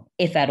Geelong,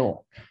 if at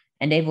all.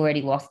 And they've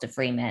already lost to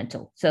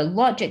Fremantle. So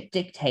logic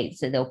dictates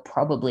that they'll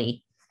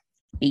probably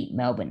beat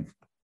Melbourne.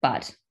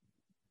 But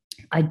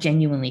I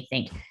genuinely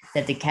think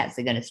that the Cats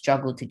are going to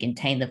struggle to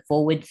contain the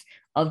forwards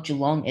of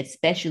Geelong,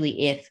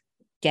 especially if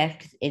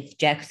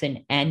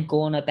Jackson and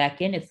Gawn are back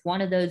in. If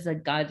one of those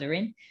guys are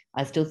in,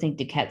 I still think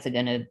the Cats are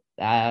going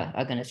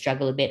to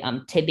struggle a bit.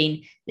 I'm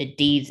tipping the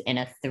D's in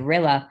a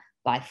thriller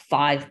by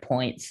 5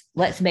 points.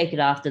 Let's make it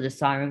after the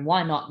siren.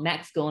 Why not?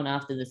 Max Gawn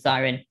after the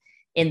siren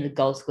in the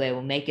goal square.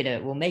 We'll make it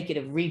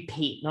a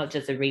repeat, not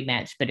just a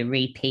rematch, but a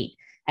repeat.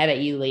 How about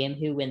you, Liam?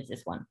 Who wins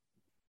this one?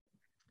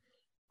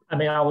 I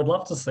mean, I would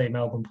love to see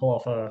Melbourne pull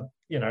off a,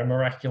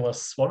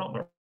 miraculous, well,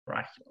 not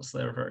miraculous,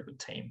 they're a very good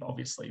team,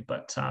 obviously,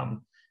 but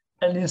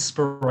an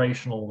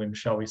inspirational win,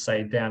 shall we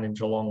say, down in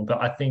Geelong.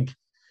 But I think,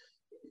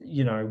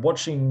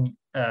 watching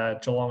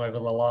Geelong over the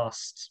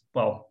last,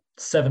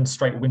 7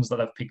 straight wins that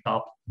they've picked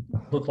up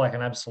look like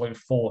an absolute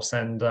force.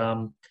 And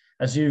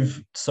as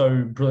you've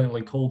so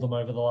brilliantly called them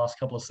over the last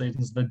couple of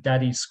seasons, the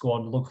daddy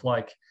squad look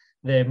like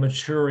they're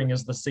maturing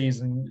as the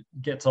season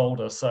gets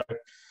older. So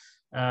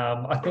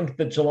I think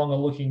that Geelong are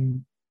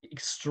looking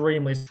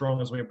extremely strong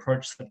as we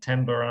approach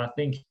September. And I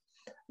think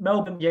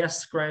Melbourne,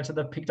 yes, granted,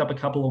 they've picked up a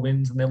couple of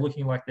wins and they're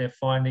looking like they're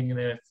finding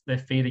their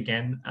feet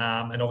again.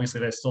 And obviously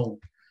they're still,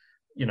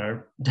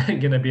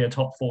 going to be a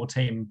top 4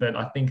 team. But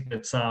I think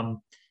that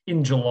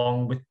in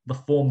Geelong, with the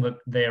form that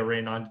they're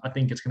in, I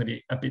think it's going to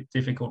be a bit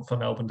difficult for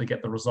Melbourne to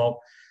get the result.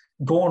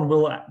 Gawn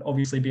will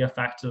obviously be a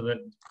factor that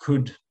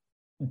could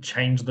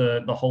change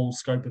the whole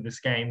scope of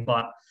this game,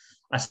 but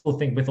I still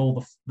think with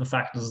all the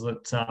factors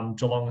that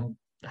Geelong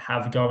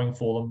have going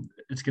for them,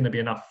 it's going to be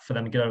enough for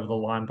them to get over the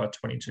line by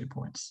 22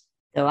 points.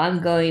 So I'm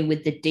going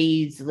with the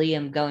D's,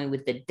 Liam going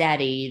with the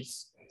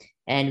daddies,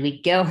 and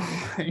we go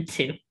on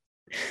to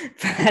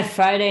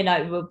Friday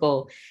Night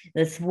Football.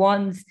 The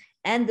Swans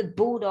and the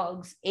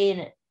Bulldogs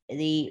in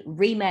the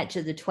rematch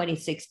of the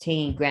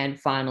 2016 grand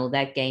final,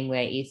 that game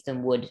where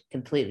Easton Wood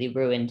completely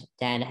ruined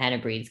Dan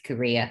Hanbury's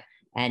career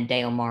and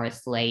Dale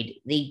Morris laid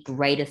the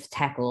greatest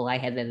tackle I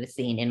have ever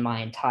seen in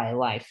my entire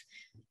life.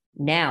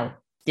 Now,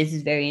 this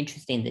is very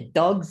interesting. The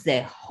Dogs,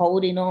 they're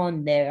holding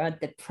on. They're at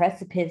the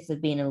precipice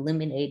of being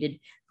eliminated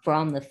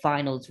from the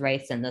finals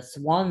race. And the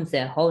Swans,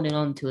 they're holding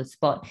on to a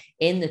spot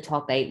in the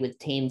top 8 with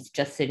teams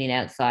just sitting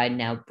outside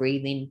now,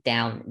 breathing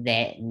down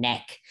their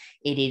neck.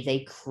 It is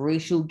a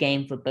crucial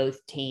game for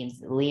both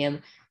teams.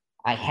 Liam,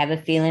 I have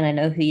a feeling I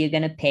know who you're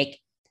going to pick.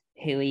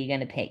 Who are you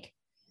going to pick?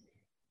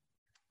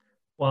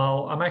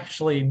 Well, I'm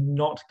actually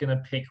not going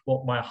to pick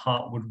what my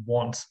heart would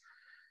want.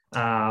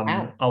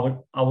 Wow.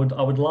 I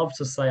would love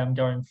to say I'm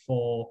going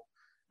for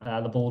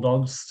the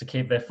Bulldogs to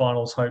keep their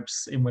finals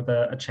hopes in with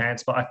a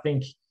chance, but I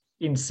think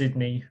in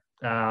Sydney,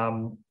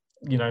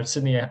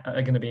 Sydney are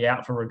going to be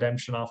out for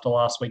redemption after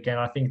last weekend.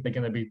 I think they're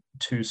going to be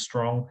too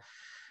strong.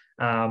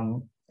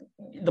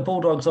 The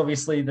Bulldogs,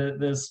 obviously,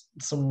 there's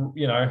some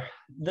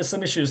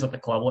issues at the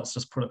club. Let's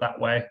just put it that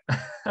way.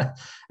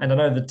 And I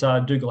know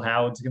that Dougal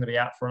Howard's going to be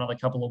out for another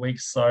couple of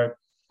weeks, so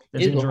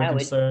there's Dougal injury Howard.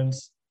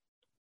 concerns.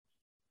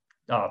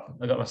 Oh,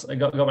 I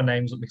got my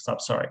names mixed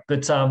up. Sorry,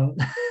 but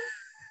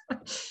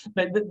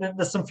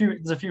there's a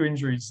few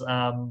injuries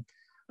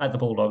at the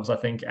Bulldogs, I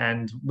think,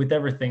 and with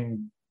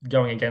everything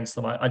going against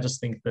them, I just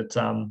think that it's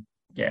going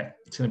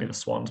to be the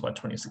Swans by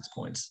 26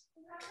 points.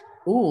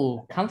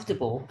 Ooh,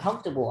 comfortable.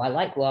 I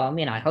like. Well, I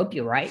mean, I hope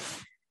you're right.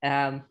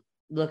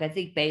 Look, I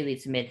think Bailey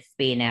Smith's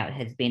being out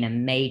has been a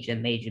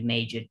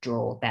major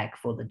drawback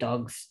for the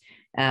Dogs.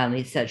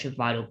 He's such a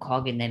vital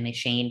cog in their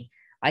machine.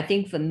 I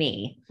think for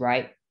me,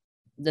 right,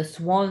 the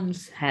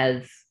Swans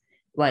have,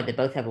 well, they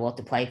both have a lot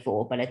to play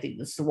for, but I think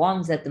the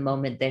Swans at the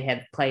moment, they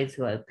have players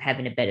who are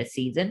having a better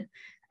season,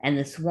 and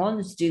the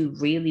Swans do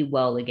really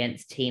well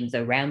against teams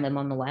around them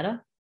on the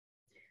ladder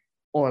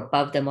or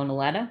above them on the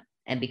ladder.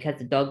 And because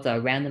the Dogs are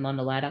around them on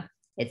the ladder,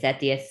 it's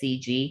at the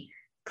SCG.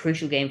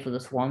 Crucial game for the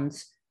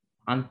Swans.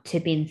 I'm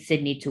tipping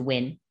Sydney to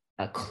win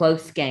a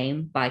close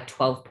game by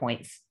 12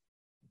 points.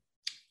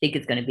 I think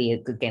it's going to be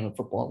a good game of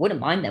football. I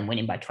wouldn't mind them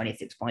winning by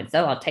 26 points,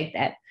 though. I'll take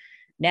that.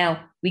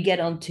 Now, we get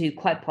on to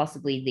quite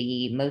possibly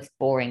the most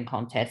boring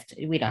contest.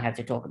 We don't have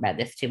to talk about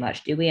this too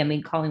much, do we? I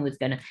mean,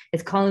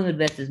 it's Collingwood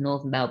versus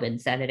North Melbourne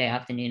Saturday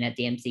afternoon at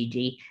the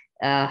MCG.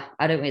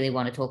 I don't really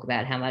want to talk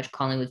about how much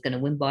Collingwood's going to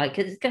win by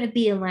because it's going to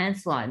be a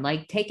landslide.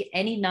 Like, take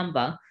any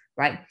number,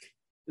 right?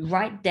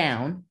 Write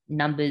down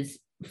numbers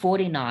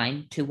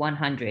 49 to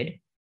 100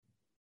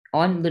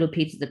 on little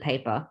pieces of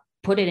paper,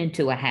 put it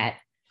into a hat,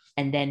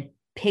 and then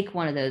pick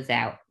one of those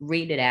out,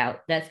 read it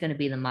out. That's going to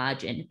be the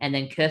margin, and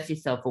then curse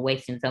yourself for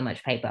wasting so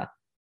much paper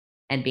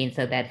and being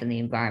so bad for the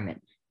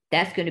environment.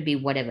 That's going to be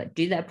whatever.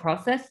 Do that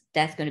process.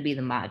 That's going to be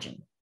the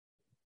margin.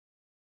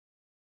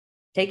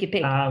 Take your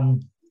pick.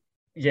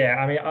 Yeah,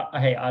 I mean,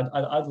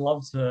 I'd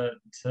love to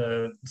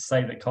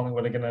say that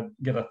Collingwood are going to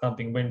get a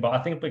thumping win, but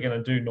I think we're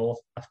going to do North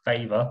a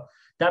favour.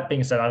 That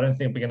being said, I don't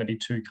think we're going to be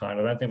too kind.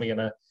 I don't think we're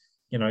going to,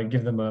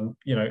 give them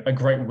a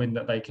great win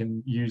that they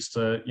can use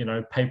to,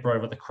 paper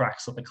over the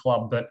cracks of the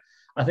club. But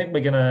I think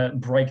we're going to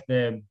break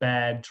their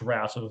bad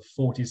drought of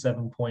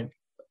 47-point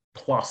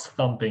plus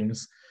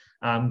thumpings.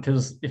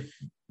 Because if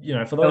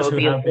for those who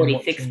have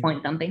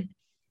 46-point thumping,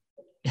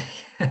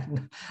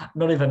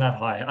 not even that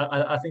high.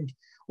 I think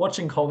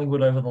watching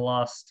Collingwood over the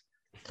last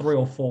 3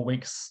 or 4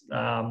 weeks,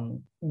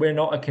 we're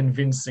not a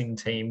convincing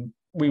team.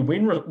 We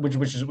win, which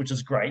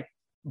is great,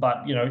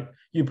 but you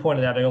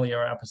pointed out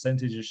earlier our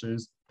percentage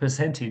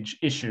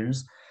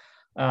issues,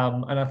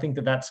 and I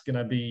think that's going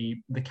to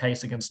be the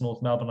case against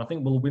North Melbourne. I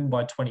think we'll win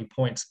by 20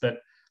 points, but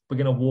we're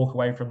going to walk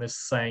away from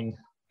this saying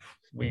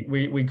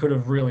we could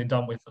have really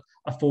done with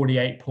a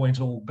 48-point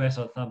or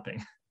better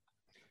thumping.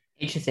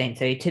 Interesting.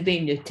 So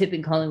you're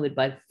tipping Collingwood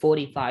by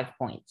 45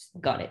 points.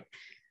 Got it.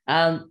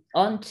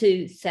 On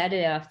to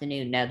Saturday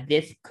afternoon. Now,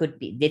 this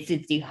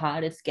is the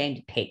hardest game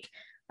to pick.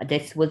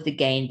 This was the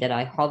game that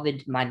I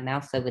hovered my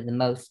mouse over the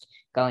most,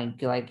 going,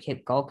 do I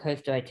tip Gold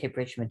Coast? Do I tip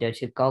Richmond? Do I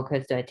tip Gold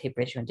Coast? Do I tip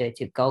Richmond? Do I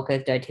tip Gold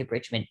Coast? Do I tip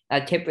Richmond?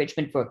 I tip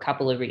Richmond for a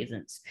couple of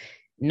reasons.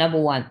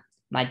 Number one,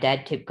 my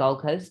dad tipped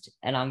Gold Coast,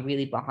 and I'm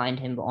really behind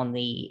him on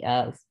the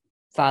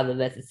father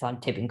versus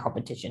son tipping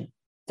competition.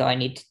 So I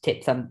need to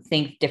tip some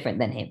things different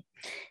than him.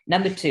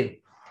 Number two,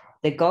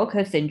 the Gold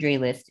Coast injury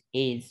list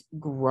is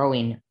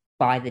growing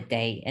by the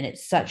day, and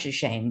it's such a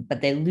shame,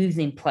 but they're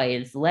losing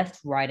players left,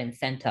 right, and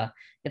center.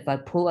 If I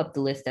pull up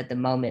the list at the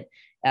moment,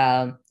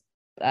 Buderick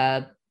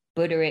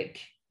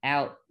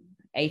out,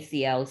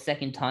 ACL,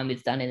 second time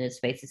it's done in the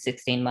space of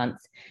 16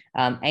 months.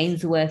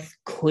 Ainsworth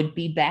could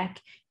be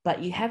back,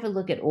 but you have a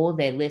look at all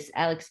their lists.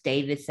 Alex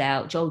Davis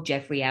out, Joel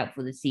Jeffrey out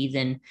for the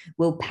season,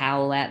 Will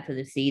Powell out for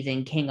the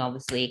season, King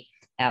obviously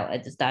out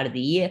at the start of the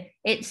year.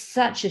 It's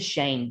such a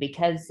shame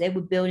because they were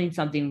building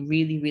something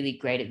really, really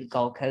great at the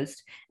Gold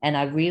Coast. And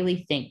I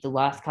really think the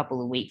last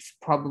couple of weeks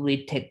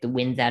probably took the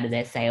winds out of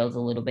their sails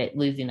a little bit,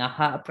 losing a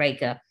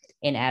heartbreaker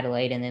in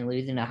Adelaide and then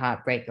losing a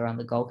heartbreaker on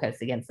the Gold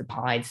Coast against the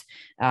Pies.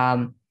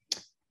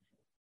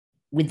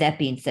 With that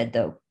being said,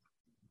 though,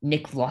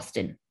 Nick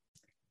Vlastuin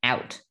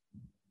out.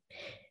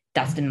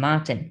 Dustin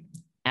Martin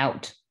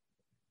out.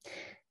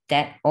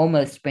 That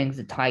almost brings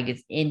the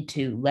Tigers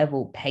into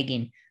level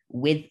pegging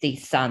with the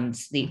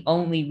Suns. The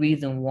only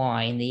reason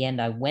why in the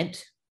end I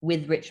went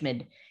with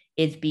Richmond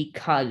is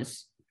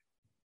because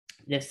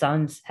the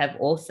Suns have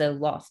also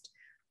lost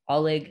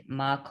Oleg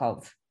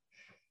Markov.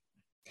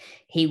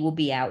 He will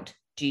be out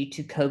due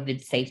to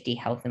COVID safety,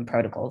 health, and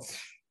protocols,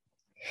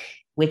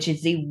 which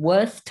is the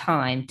worst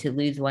time to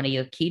lose one of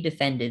your key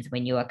defenders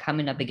when you are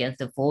coming up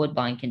against a forward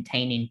line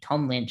containing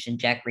Tom Lynch and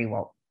Jack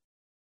Riewoldt.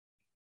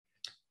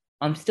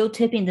 I'm still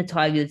tipping the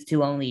Tigers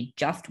to only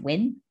just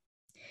win.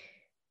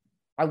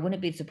 I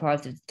wouldn't be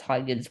surprised if the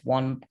Tigers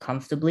won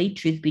comfortably,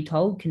 truth be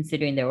told,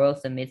 considering they're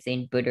also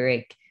missing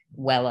Buderick,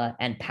 Weller,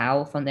 and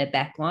Powell from their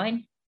back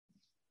line.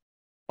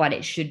 But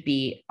it should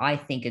be, I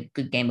think, a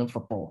good game of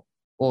football,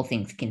 all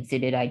things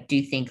considered. I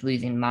do think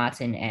losing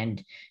Martin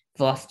and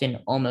Boston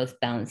almost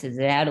balances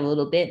it out a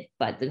little bit,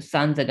 but the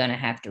Suns are going to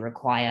have to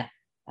require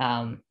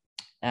Casbolt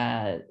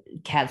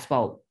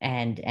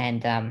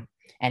and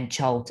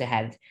Chol to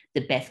have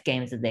the best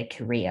games of their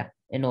career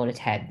in order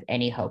to have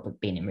any hope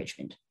of being in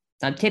Richmond.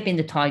 So I'm tipping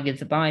the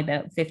Tigers by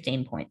about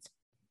 15 points.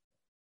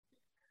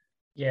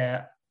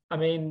 Yeah, I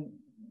mean,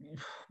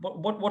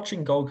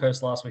 watching Gold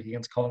Coast last week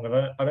against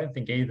Collingwood, I don't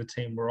think either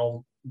team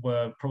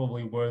were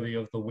probably worthy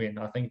of the win.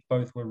 I think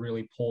both were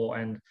really poor,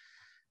 and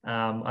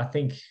I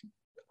think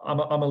I'm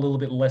a little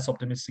bit less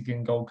optimistic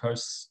in Gold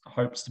Coast's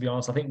hopes, to be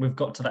honest. I think we've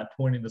got to that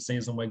point in the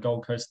season where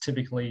Gold Coast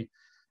typically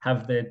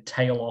have their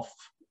tail off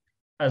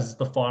as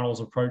the finals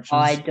approaches.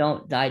 I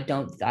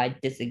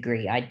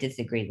disagree.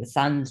 The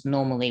Suns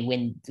normally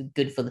win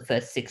good for the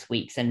first 6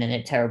 weeks and then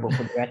they're terrible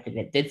for the rest of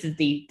it. This is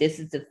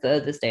the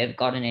furthest they have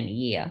gotten in a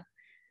year.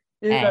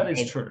 Yeah, that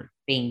is true.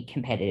 Being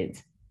competitive.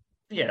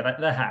 Yeah,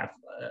 they have.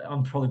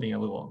 I'm probably being a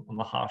little on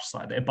the harsh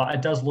side there, but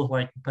it does look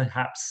like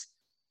perhaps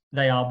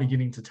they are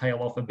beginning to tail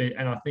off a bit.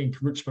 And I think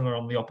Richmond are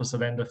on the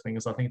opposite end of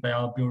things. I think they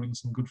are building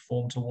some good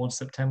form towards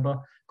September.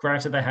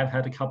 Granted, they have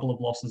had a couple of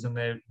losses in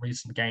their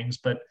recent games,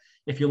 but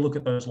if you look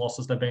at those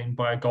losses, they've been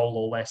by a goal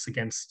or less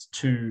against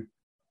two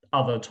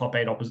other top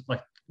eight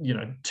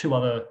two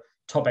other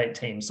top eight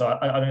teams. So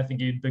I don't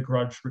think you'd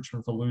begrudge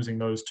Richmond for losing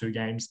those two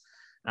games.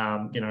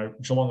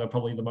 Geelong are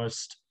probably the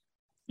most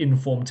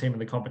informed team in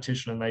the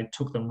competition, and they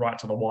took them right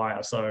to the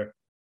wire. So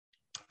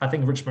I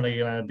think Richmond are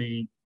going to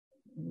be.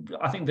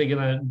 I think they're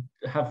going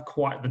to have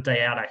quite the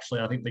day out, actually.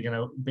 I think they're going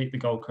to beat the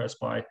Gold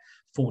Coast by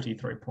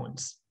 43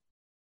 points.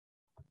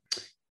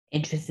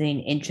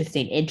 Interesting.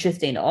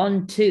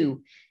 On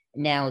to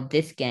now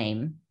this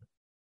game,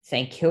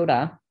 St.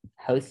 Kilda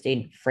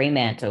hosting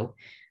Fremantle.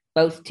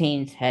 Both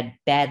teams had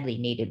badly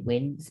needed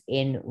wins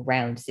in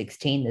round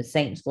 16. The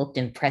Saints looked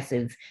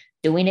impressive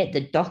doing it.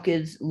 The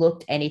Dockers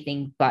looked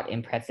anything but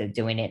impressive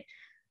doing it.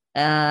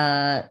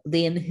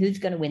 Liam, who's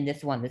going to win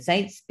this one? The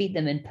Saints beat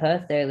them in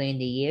Perth early in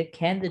the year.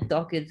 Can the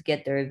Dockers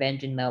get their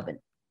revenge in Melbourne?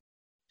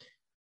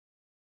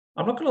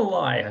 I'm not going to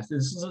lie. This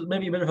is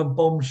maybe a bit of a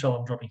bombshell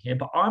I'm dropping here,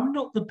 but I'm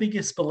not the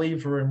biggest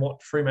believer in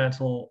what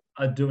Fremantle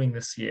are doing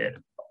this year.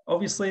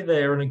 Obviously,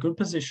 they're in a good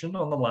position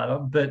on the ladder,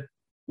 but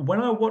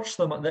when I watch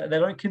them, they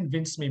don't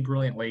convince me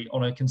brilliantly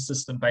on a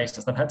consistent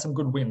basis. They've had some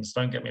good wins,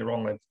 don't get me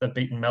wrong. They've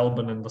beaten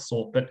Melbourne and the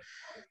sort, but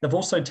they've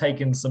also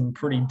taken some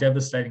pretty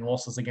devastating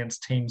losses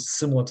against teams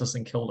similar to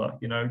St Kilda.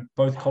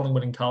 Both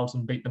Collingwood and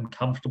Carlton beat them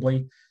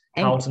comfortably.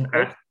 And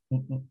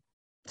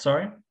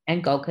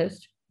Gold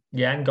Coast.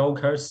 Yeah, and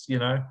Gold Coast,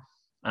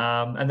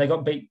 and they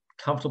got beat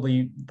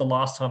comfortably the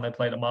last time they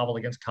played at Marvel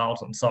against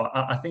Carlton. So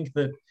I think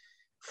that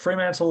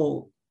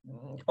Fremantle,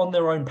 on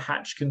their own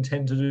patch, can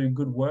tend to do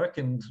good work,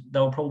 and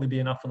there'll probably be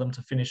enough for them to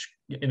finish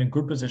in a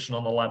good position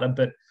on the ladder.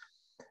 But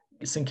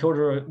St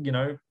Kilda,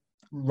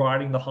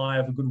 riding the high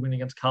of a good win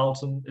against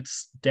Carlton.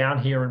 It's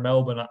down here in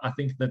Melbourne. I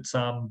think that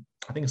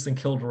St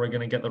Kilda are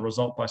going to get the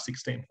result by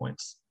 16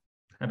 points.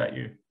 How about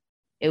you?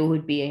 It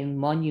would be a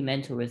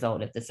monumental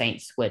result if the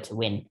Saints were to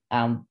win.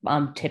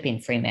 I'm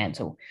tipping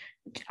Fremantle.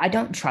 I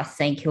don't trust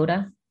St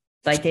Kilda.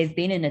 They've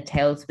been in a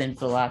tailspin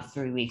for the last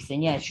 3 weeks.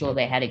 And yeah, sure,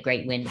 they had a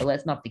great win, but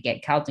let's not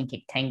forget Carlton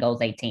kicked 10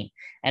 goals, 18,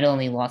 and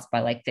only lost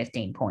by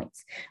 15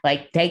 points.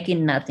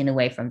 Taking nothing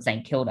away from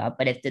St Kilda,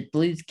 but if the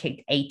Blues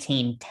kicked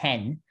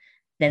 18-10,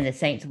 then the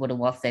Saints would have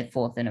lost their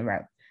fourth in a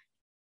row.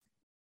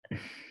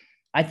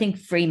 I think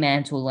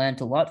Fremantle learned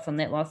a lot from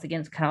that loss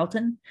against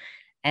Carlton,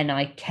 and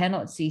I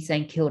cannot see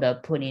St Kilda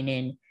putting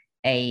in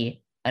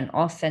an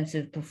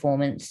offensive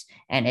performance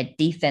and a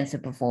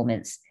defensive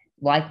performance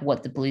like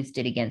what the Blues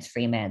did against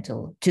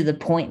Fremantle to the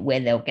point where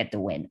they'll get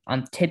the win.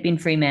 I'm tipping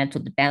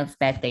Fremantle to bounce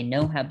back. They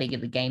know how big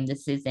of a game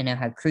this is. They know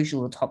how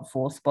crucial the top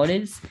four spot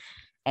is,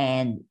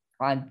 and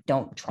I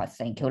don't trust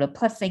St Kilda.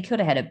 Plus, St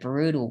Kilda had a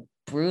brutal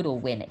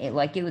win. It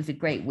was a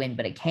great win,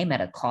 but it came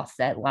at a cost.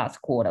 That last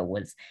quarter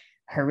was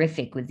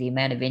horrific with the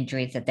amount of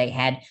injuries that they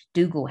had.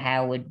 Dougal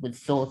Howard was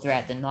sore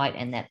throughout the night,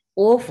 and that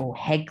awful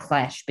head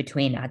clash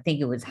between, I think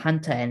it was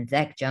Hunter and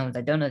Zach Jones.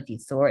 I don't know if you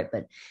saw it,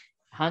 but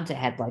Hunter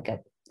had water.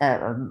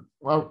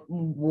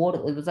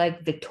 It was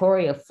like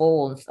Victoria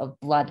Falls of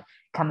blood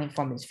coming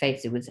from his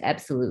face. It was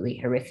absolutely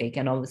horrific.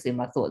 And obviously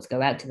my thoughts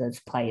go out to those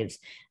players,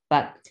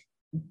 but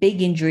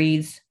big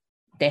injuries.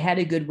 They had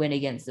a good win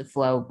against the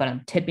Flow, but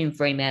I'm tipping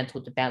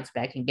Fremantle to bounce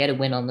back and get a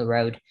win on the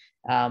road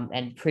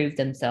and prove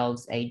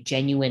themselves a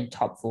genuine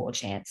top four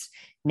chance.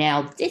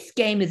 Now, this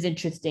game is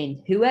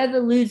interesting. Whoever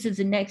loses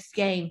the next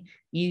game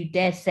you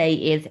dare say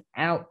is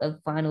out of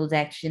finals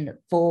action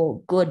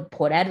for good.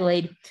 Port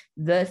Adelaide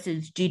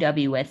versus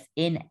GWS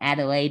in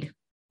Adelaide.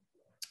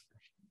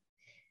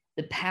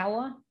 The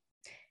Power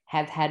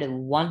have had a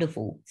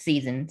wonderful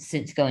season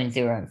since going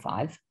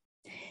 0-5.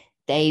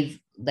 They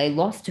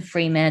lost to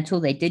Fremantle.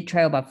 They did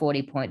trail by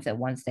 40 points at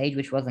one stage,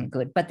 which wasn't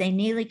good, but they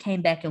nearly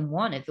came back and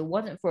won. If it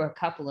wasn't for a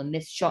couple of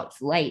missed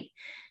shots late,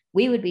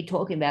 we would be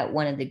talking about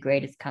one of the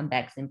greatest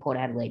comebacks in Port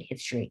Adelaide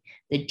history.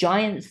 The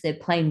Giants, they're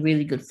playing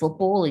really good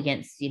football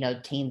against,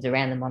 teams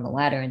around them on the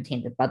ladder and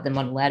teams above them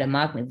on the ladder.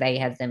 Mark McVeigh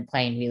has them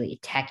playing really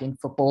attacking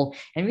football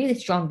and really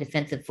strong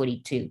defensive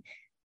footy too.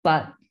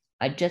 But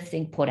I just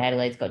think Port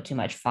Adelaide's got too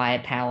much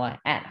firepower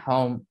at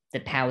home. The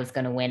Power's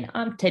going to win.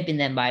 I'm tipping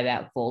them by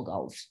about 4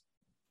 goals.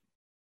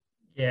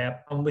 Yeah,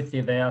 I'm with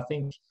you there. I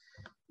think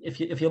if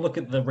you look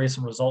at the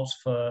recent results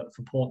for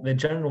Port, they're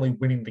generally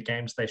winning the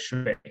games they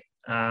should be.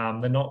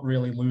 They're not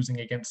really losing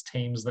against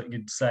teams that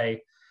you'd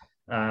say,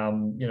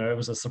 it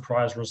was a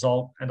surprise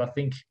result. And I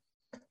think,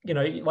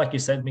 like you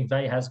said,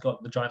 McVeigh has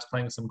got the Giants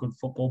playing some good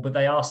football, but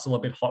they are still a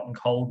bit hot and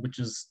cold, which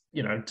is,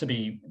 to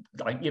be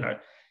like,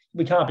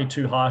 we can't be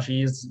too harsh.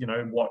 He is,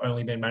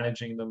 only been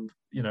managing them,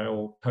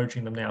 or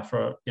coaching them now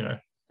for, a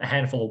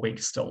handful of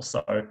weeks still.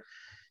 So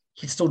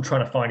he's still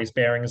trying to find his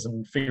bearings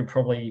and figure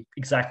probably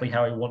exactly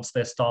how he wants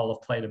their style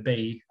of play to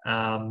be.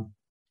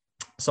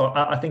 So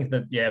I think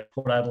that,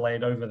 Port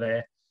Adelaide over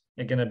there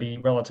are going to be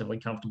relatively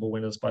comfortable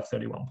winners by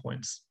 31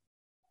 points.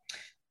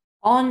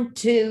 On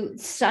to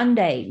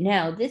Sunday.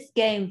 Now, this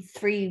game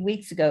 4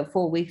 weeks ago,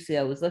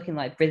 was looking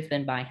like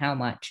Brisbane by how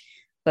much?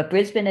 But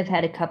Brisbane have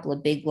had a couple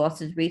of big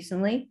losses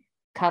recently,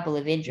 couple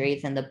of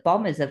injuries, and the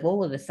Bombers have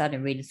all of a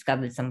sudden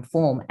rediscovered some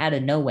form out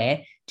of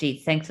nowhere.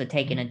 Geez, thanks for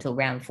taking until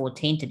round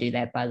 14 to do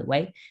that, by the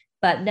way.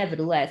 But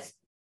nevertheless,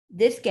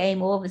 this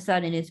game all of a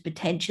sudden is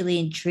potentially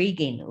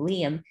intriguing.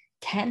 Liam,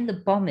 can the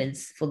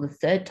Bombers, for the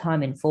third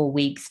time in 4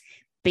 weeks,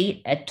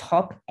 beat a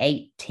top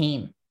 8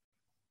 team?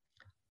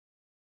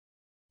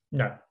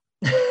 No.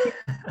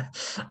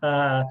 Thanks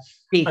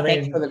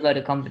for the vote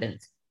of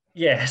confidence.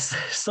 Yes,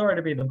 sorry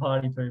to be the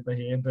party pooper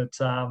here, but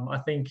I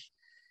think,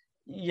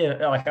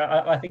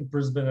 I think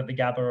Brisbane at the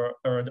Gabba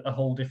are a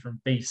whole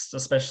different beast,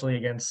 especially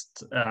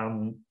against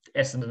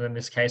Essendon in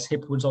this case.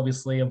 Hipwood's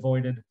obviously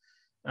avoided,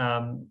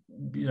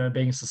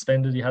 being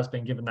suspended. He has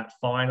been given that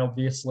fine,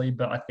 obviously,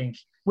 but I think...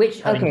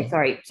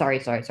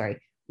 Sorry.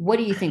 What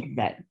do you think of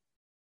that?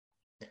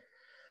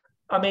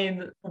 I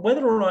mean,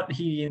 whether or not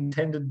he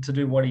intended to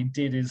do what he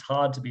did is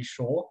hard to be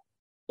sure.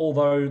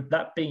 Although,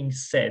 that being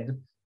said,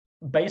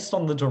 based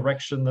on the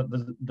direction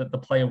that the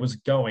player was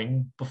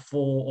going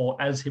before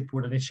or as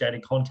Hipwood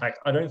initiated contact,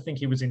 I don't think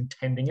he was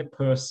intending it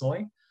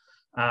personally,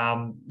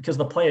 because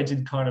the player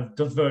did kind of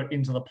divert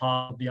into the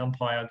path of the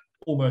umpire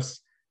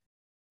almost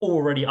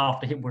already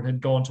after Hipwood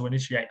had gone to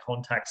initiate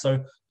contact.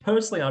 So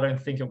personally, I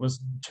don't think it was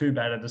too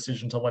bad a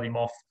decision to let him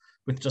off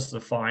with just a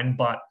fine.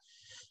 But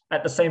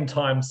at the same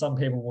time, some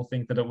people will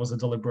think that it was a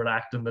deliberate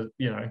act and that,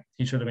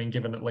 he should have been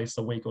given at least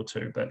a week or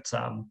two. But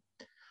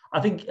I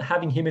think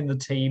having him in the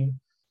team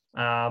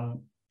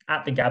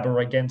at the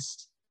Gabba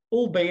against,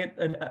 albeit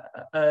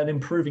an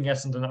improving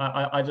Essendon,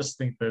 I just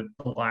think that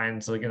the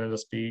Lions are going to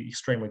just be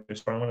extremely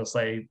strong. I'm going to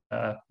say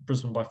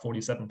Brisbane by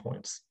 47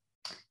 points.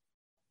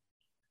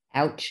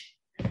 Ouch.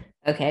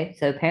 Okay,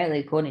 so apparently,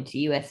 according to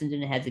you,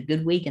 Essendon has a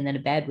good week and then a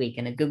bad week,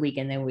 and a good week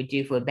and then we're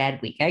due for a bad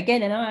week. I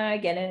get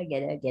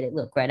it.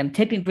 Look, right, I'm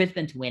tipping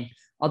Brisbane to win.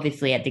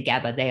 Obviously, at the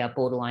Gabba, they are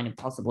borderline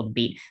impossible to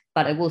beat.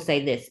 But I will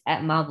say this,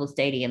 at Marvel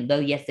Stadium, though,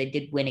 yes, they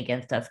did win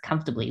against us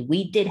comfortably,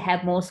 we did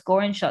have more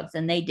scoring shots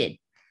than they did.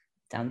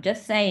 So I'm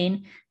just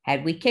saying,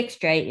 had we kicked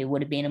straight, it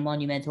would have been a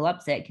monumental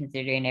upset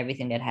considering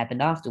everything that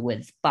happened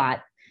afterwards.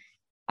 But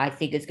I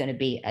think it's going to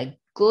be a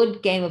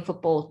good game of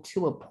football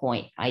to a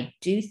point. I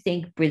do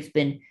think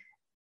Brisbane,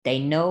 they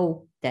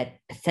know that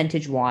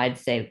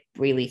percentage-wise, they're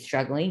really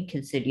struggling,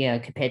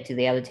 compared to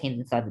the other teams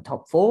inside the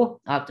top 4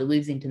 after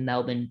losing to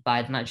Melbourne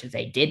by as much as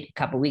they did a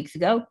couple of weeks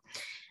ago.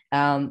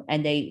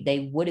 And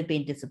they would have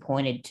been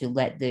disappointed to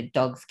let the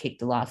Dogs kick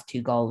the last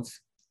 2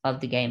 goals of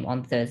the game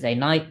on Thursday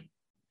night.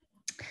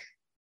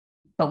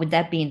 But with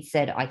that being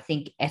said, I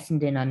think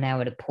Essendon are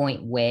now at a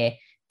point where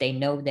they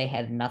know they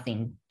have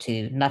nothing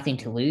to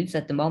lose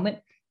at the moment.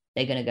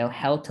 They're going to go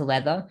hell to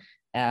leather.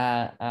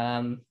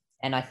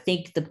 And I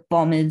think the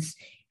Bombers,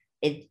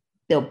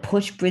 they'll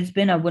push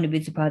Brisbane. I wouldn't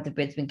be surprised if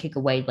Brisbane kick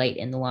away late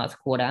in the last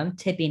quarter. I'm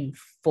tipping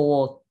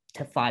 4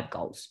 to 5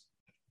 goals.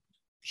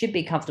 Should be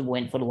a comfortable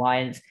win for the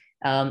Lions.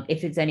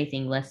 If it's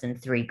anything less than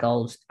 3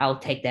 goals, I'll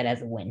take that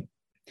as a win.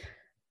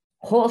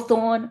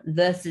 Hawthorn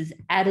versus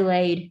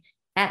Adelaide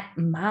at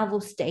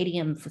Marvel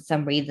Stadium for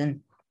some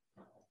reason.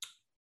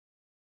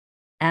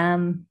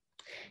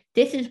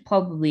 This is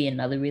probably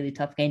another really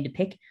tough game to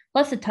pick.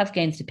 Lots of tough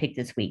games to pick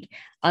this week.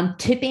 I'm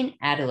tipping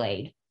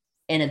Adelaide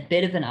in a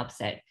bit of an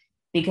upset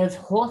because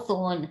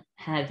Hawthorn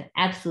have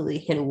absolutely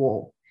hit a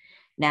wall.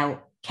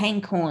 Now,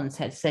 Kane Cornes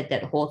has said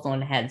that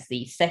Hawthorn has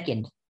the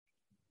second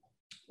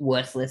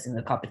worst list in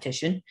the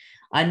competition.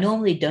 I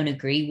normally don't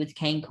agree with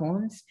Kane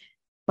Cornes,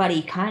 but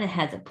he kind of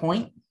has a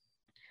point.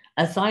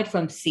 aside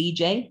from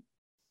CJ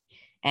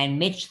and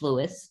Mitch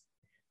Lewis,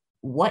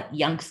 what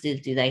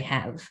youngsters do they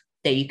have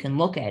that you can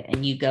look at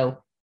and you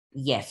go,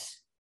 yes,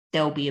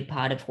 they'll be a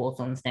part of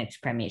Hawthorn's next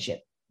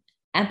premiership?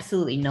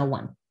 Absolutely no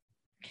one.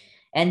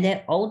 And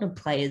their older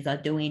players are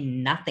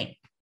doing nothing,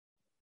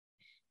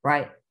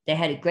 right? They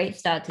had a great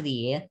start to the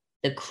year.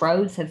 The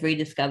Crows have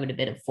rediscovered a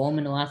bit of form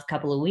in the last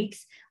couple of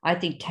weeks. I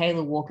think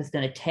Taylor Walker's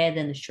going to tear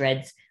them to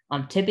shreds.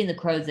 I'm tipping the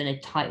Crows in a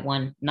tight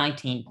one,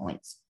 19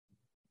 points.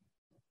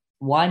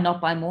 Why not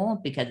by more?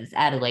 Because it's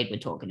Adelaide we're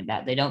talking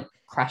about. They don't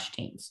crush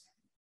teams.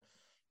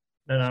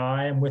 No,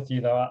 I am with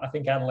you, though. I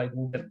think Adelaide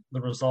will get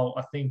the result.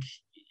 I think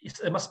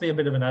it must be a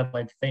bit of an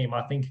Adelaide theme.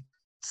 I think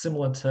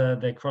similar to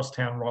their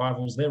crosstown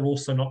rivals, they're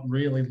also not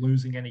really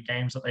losing any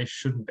games that they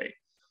shouldn't be.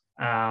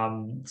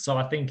 So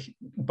I think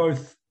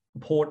both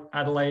Port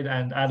Adelaide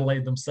and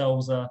Adelaide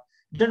themselves are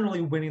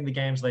generally winning the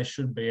games they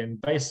should be.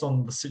 And based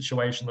on the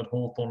situation that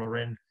Hawthorn are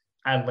in,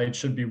 Adelaide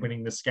should be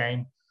winning this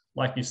game.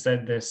 Like you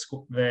said,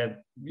 they're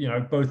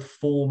both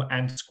form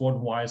and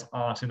squad-wise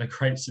aren't in a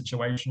great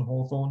situation,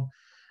 Hawthorn.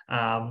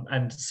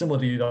 And similar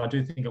to you, I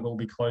do think it will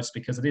be close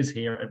because it is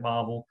here at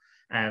Marvel.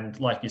 And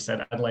like you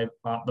said, Adelaide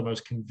aren't the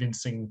most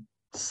convincing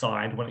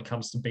side when it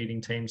comes to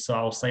beating teams. So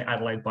I'll say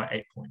Adelaide by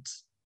 8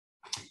 points.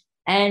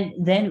 And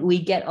then we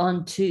get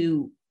on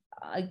to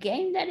a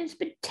game that is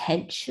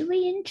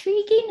potentially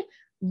intriguing.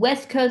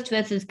 West Coast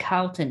versus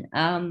Carlton.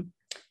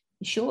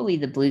 Surely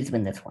the Blues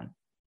win this one.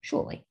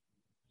 Surely.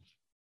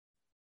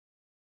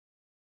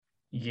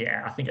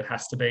 Yeah, I think it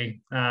has to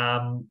be.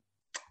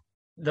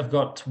 They've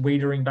got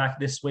Wiedering back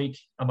this week,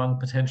 among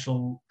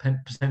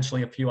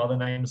potentially a few other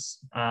names.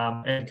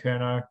 Ed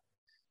Kerno,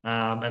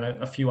 and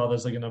a few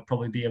others are going to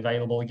probably be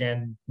available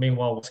again.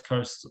 Meanwhile, West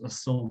Coast are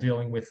still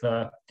dealing with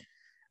a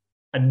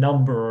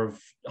number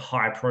of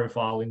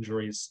high-profile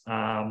injuries.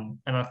 And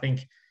I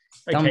think,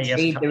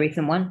 the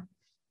recent one.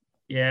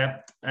 Yeah,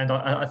 and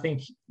I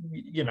think,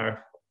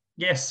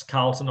 yes,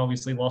 Carlton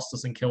obviously lost to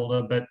St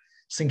Kilda, but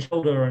St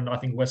Kilda and I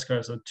think West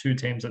Coast are two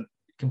teams at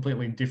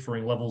completely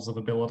differing levels of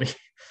ability.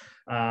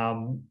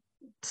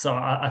 So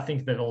I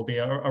think that it'll be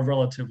a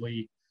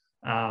relatively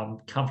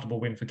comfortable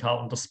win for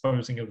Carlton,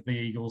 disposing of the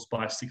Eagles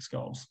by 6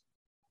 goals.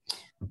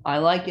 I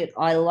like it.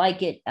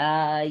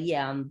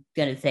 Yeah, I'm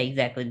gonna say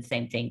exactly the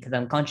same thing because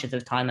I'm conscious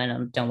of time and I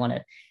don't want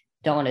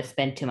to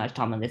spend too much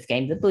time on this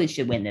game. The Blues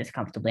should win this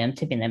comfortably. I'm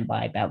tipping them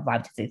by about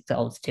 5 to 6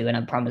 goals too, and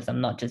I promise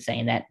I'm not just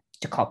saying that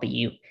to copy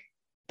you,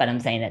 but I'm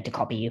saying that to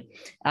copy you.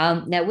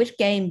 Now, which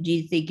game do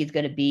you think is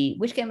going to be?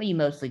 Which game are you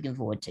most looking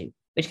forward to?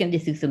 Which game do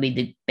you think is going to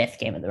be the best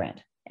game of the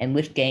round? And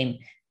which game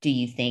do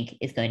you think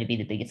is going to be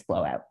the biggest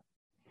blowout?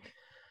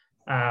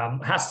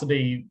 Has to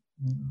be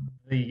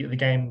the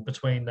game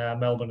between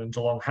Melbourne and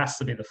Geelong. Has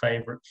to be the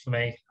favourite for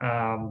me.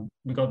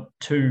 We've got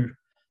two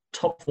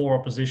top 4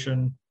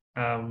 opposition,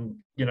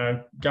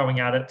 going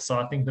at it. So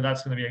I think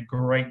that's going to be a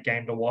great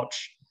game to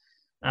watch.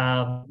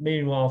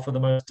 Meanwhile, for the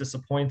most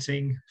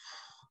disappointing,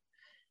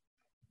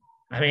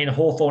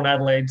 Hawthorn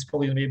Adelaide's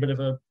probably going to be a bit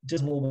of a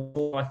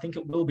dismal. I think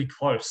it will be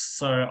close.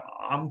 So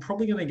I'm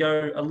probably going to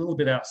go a little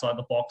bit outside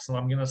the box, and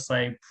I'm going to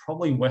say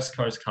probably West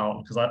Coast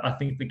Carlton, because I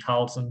think the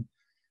Carlton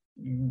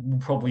will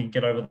probably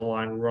get over the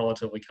line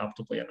relatively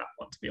comfortably in that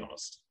one, to be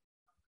honest.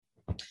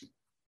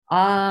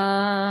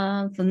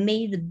 For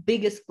me, the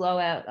biggest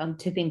blowout, I'm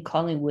tipping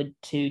Collingwood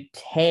to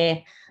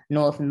tear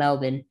North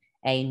Melbourne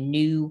a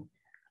new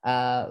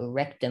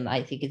rectum.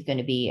 I think it's going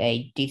to be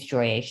a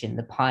destroyation.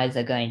 The Pies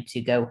are going to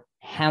go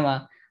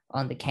hammer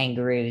on the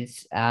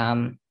Kangaroos.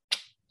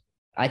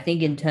 I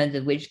think in terms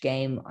of which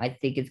game I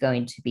think is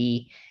going to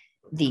be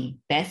the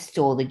best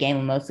or the game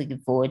I'm most looking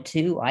forward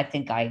to, I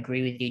think I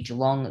agree with you.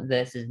 Geelong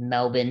versus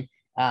Melbourne.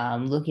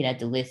 Looking at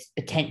the list,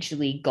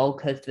 potentially Gold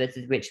Coast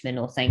versus Richmond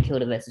or St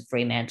Kilda versus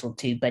Fremantle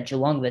too, but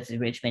Geelong versus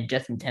Richmond,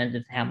 just in terms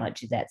of how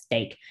much is at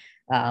stake.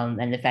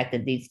 And the fact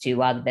that these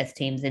two are the best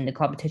teams in the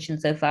competition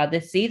so far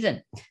this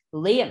season.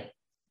 Liam,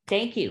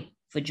 thank you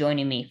for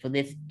joining me for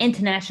this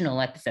international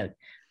episode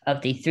of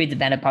the Through the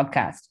Banner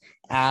podcast.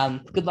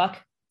 Good luck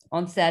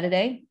on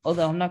Saturday.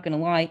 Although I'm not going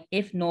to lie,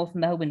 if North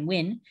Melbourne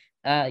win,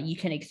 you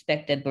can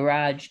expect a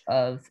barrage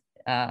of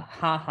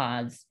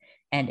ha-has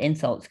and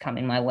insults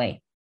coming my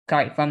way.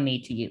 Sorry, from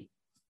me to you.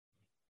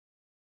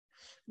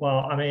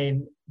 Well,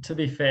 to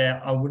be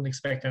fair, I wouldn't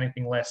expect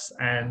anything less.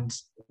 And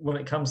when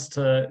it comes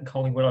to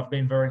Collingwood, I've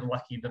been very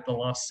lucky that the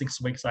last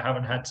 6 weeks I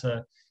haven't had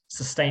to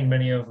sustain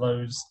many of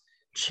those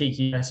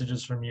cheeky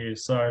messages from you.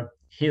 So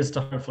here's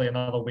to hopefully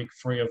another week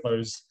free of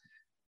those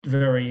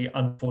very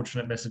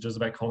unfortunate messages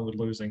about Collingwood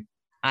losing.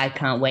 I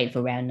can't wait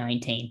for round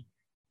 19.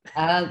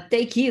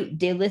 Thank you,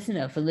 dear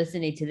listener, for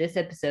listening to this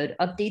episode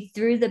of the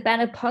Through the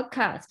Banner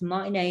podcast.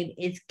 My name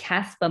is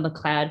Casper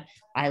McLeod.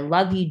 I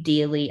love you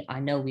dearly.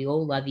 I know we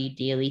all love you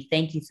dearly.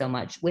 Thank you so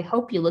much. We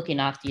hope you're looking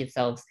after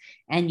yourselves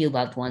and your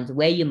loved ones.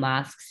 Wear your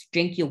masks,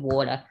 drink your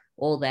water,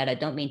 all that. I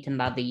don't mean to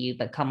mother you,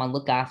 but come on,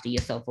 look after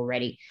yourself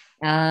already.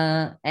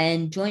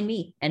 And join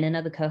me and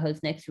another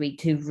co-host next week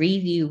to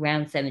review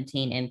round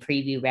 17 and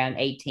preview round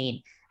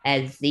 18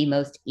 as the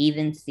most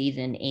even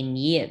season in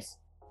years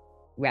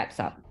wraps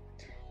up.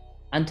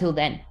 Until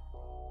then,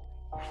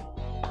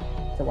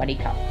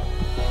 Sawadee Cup.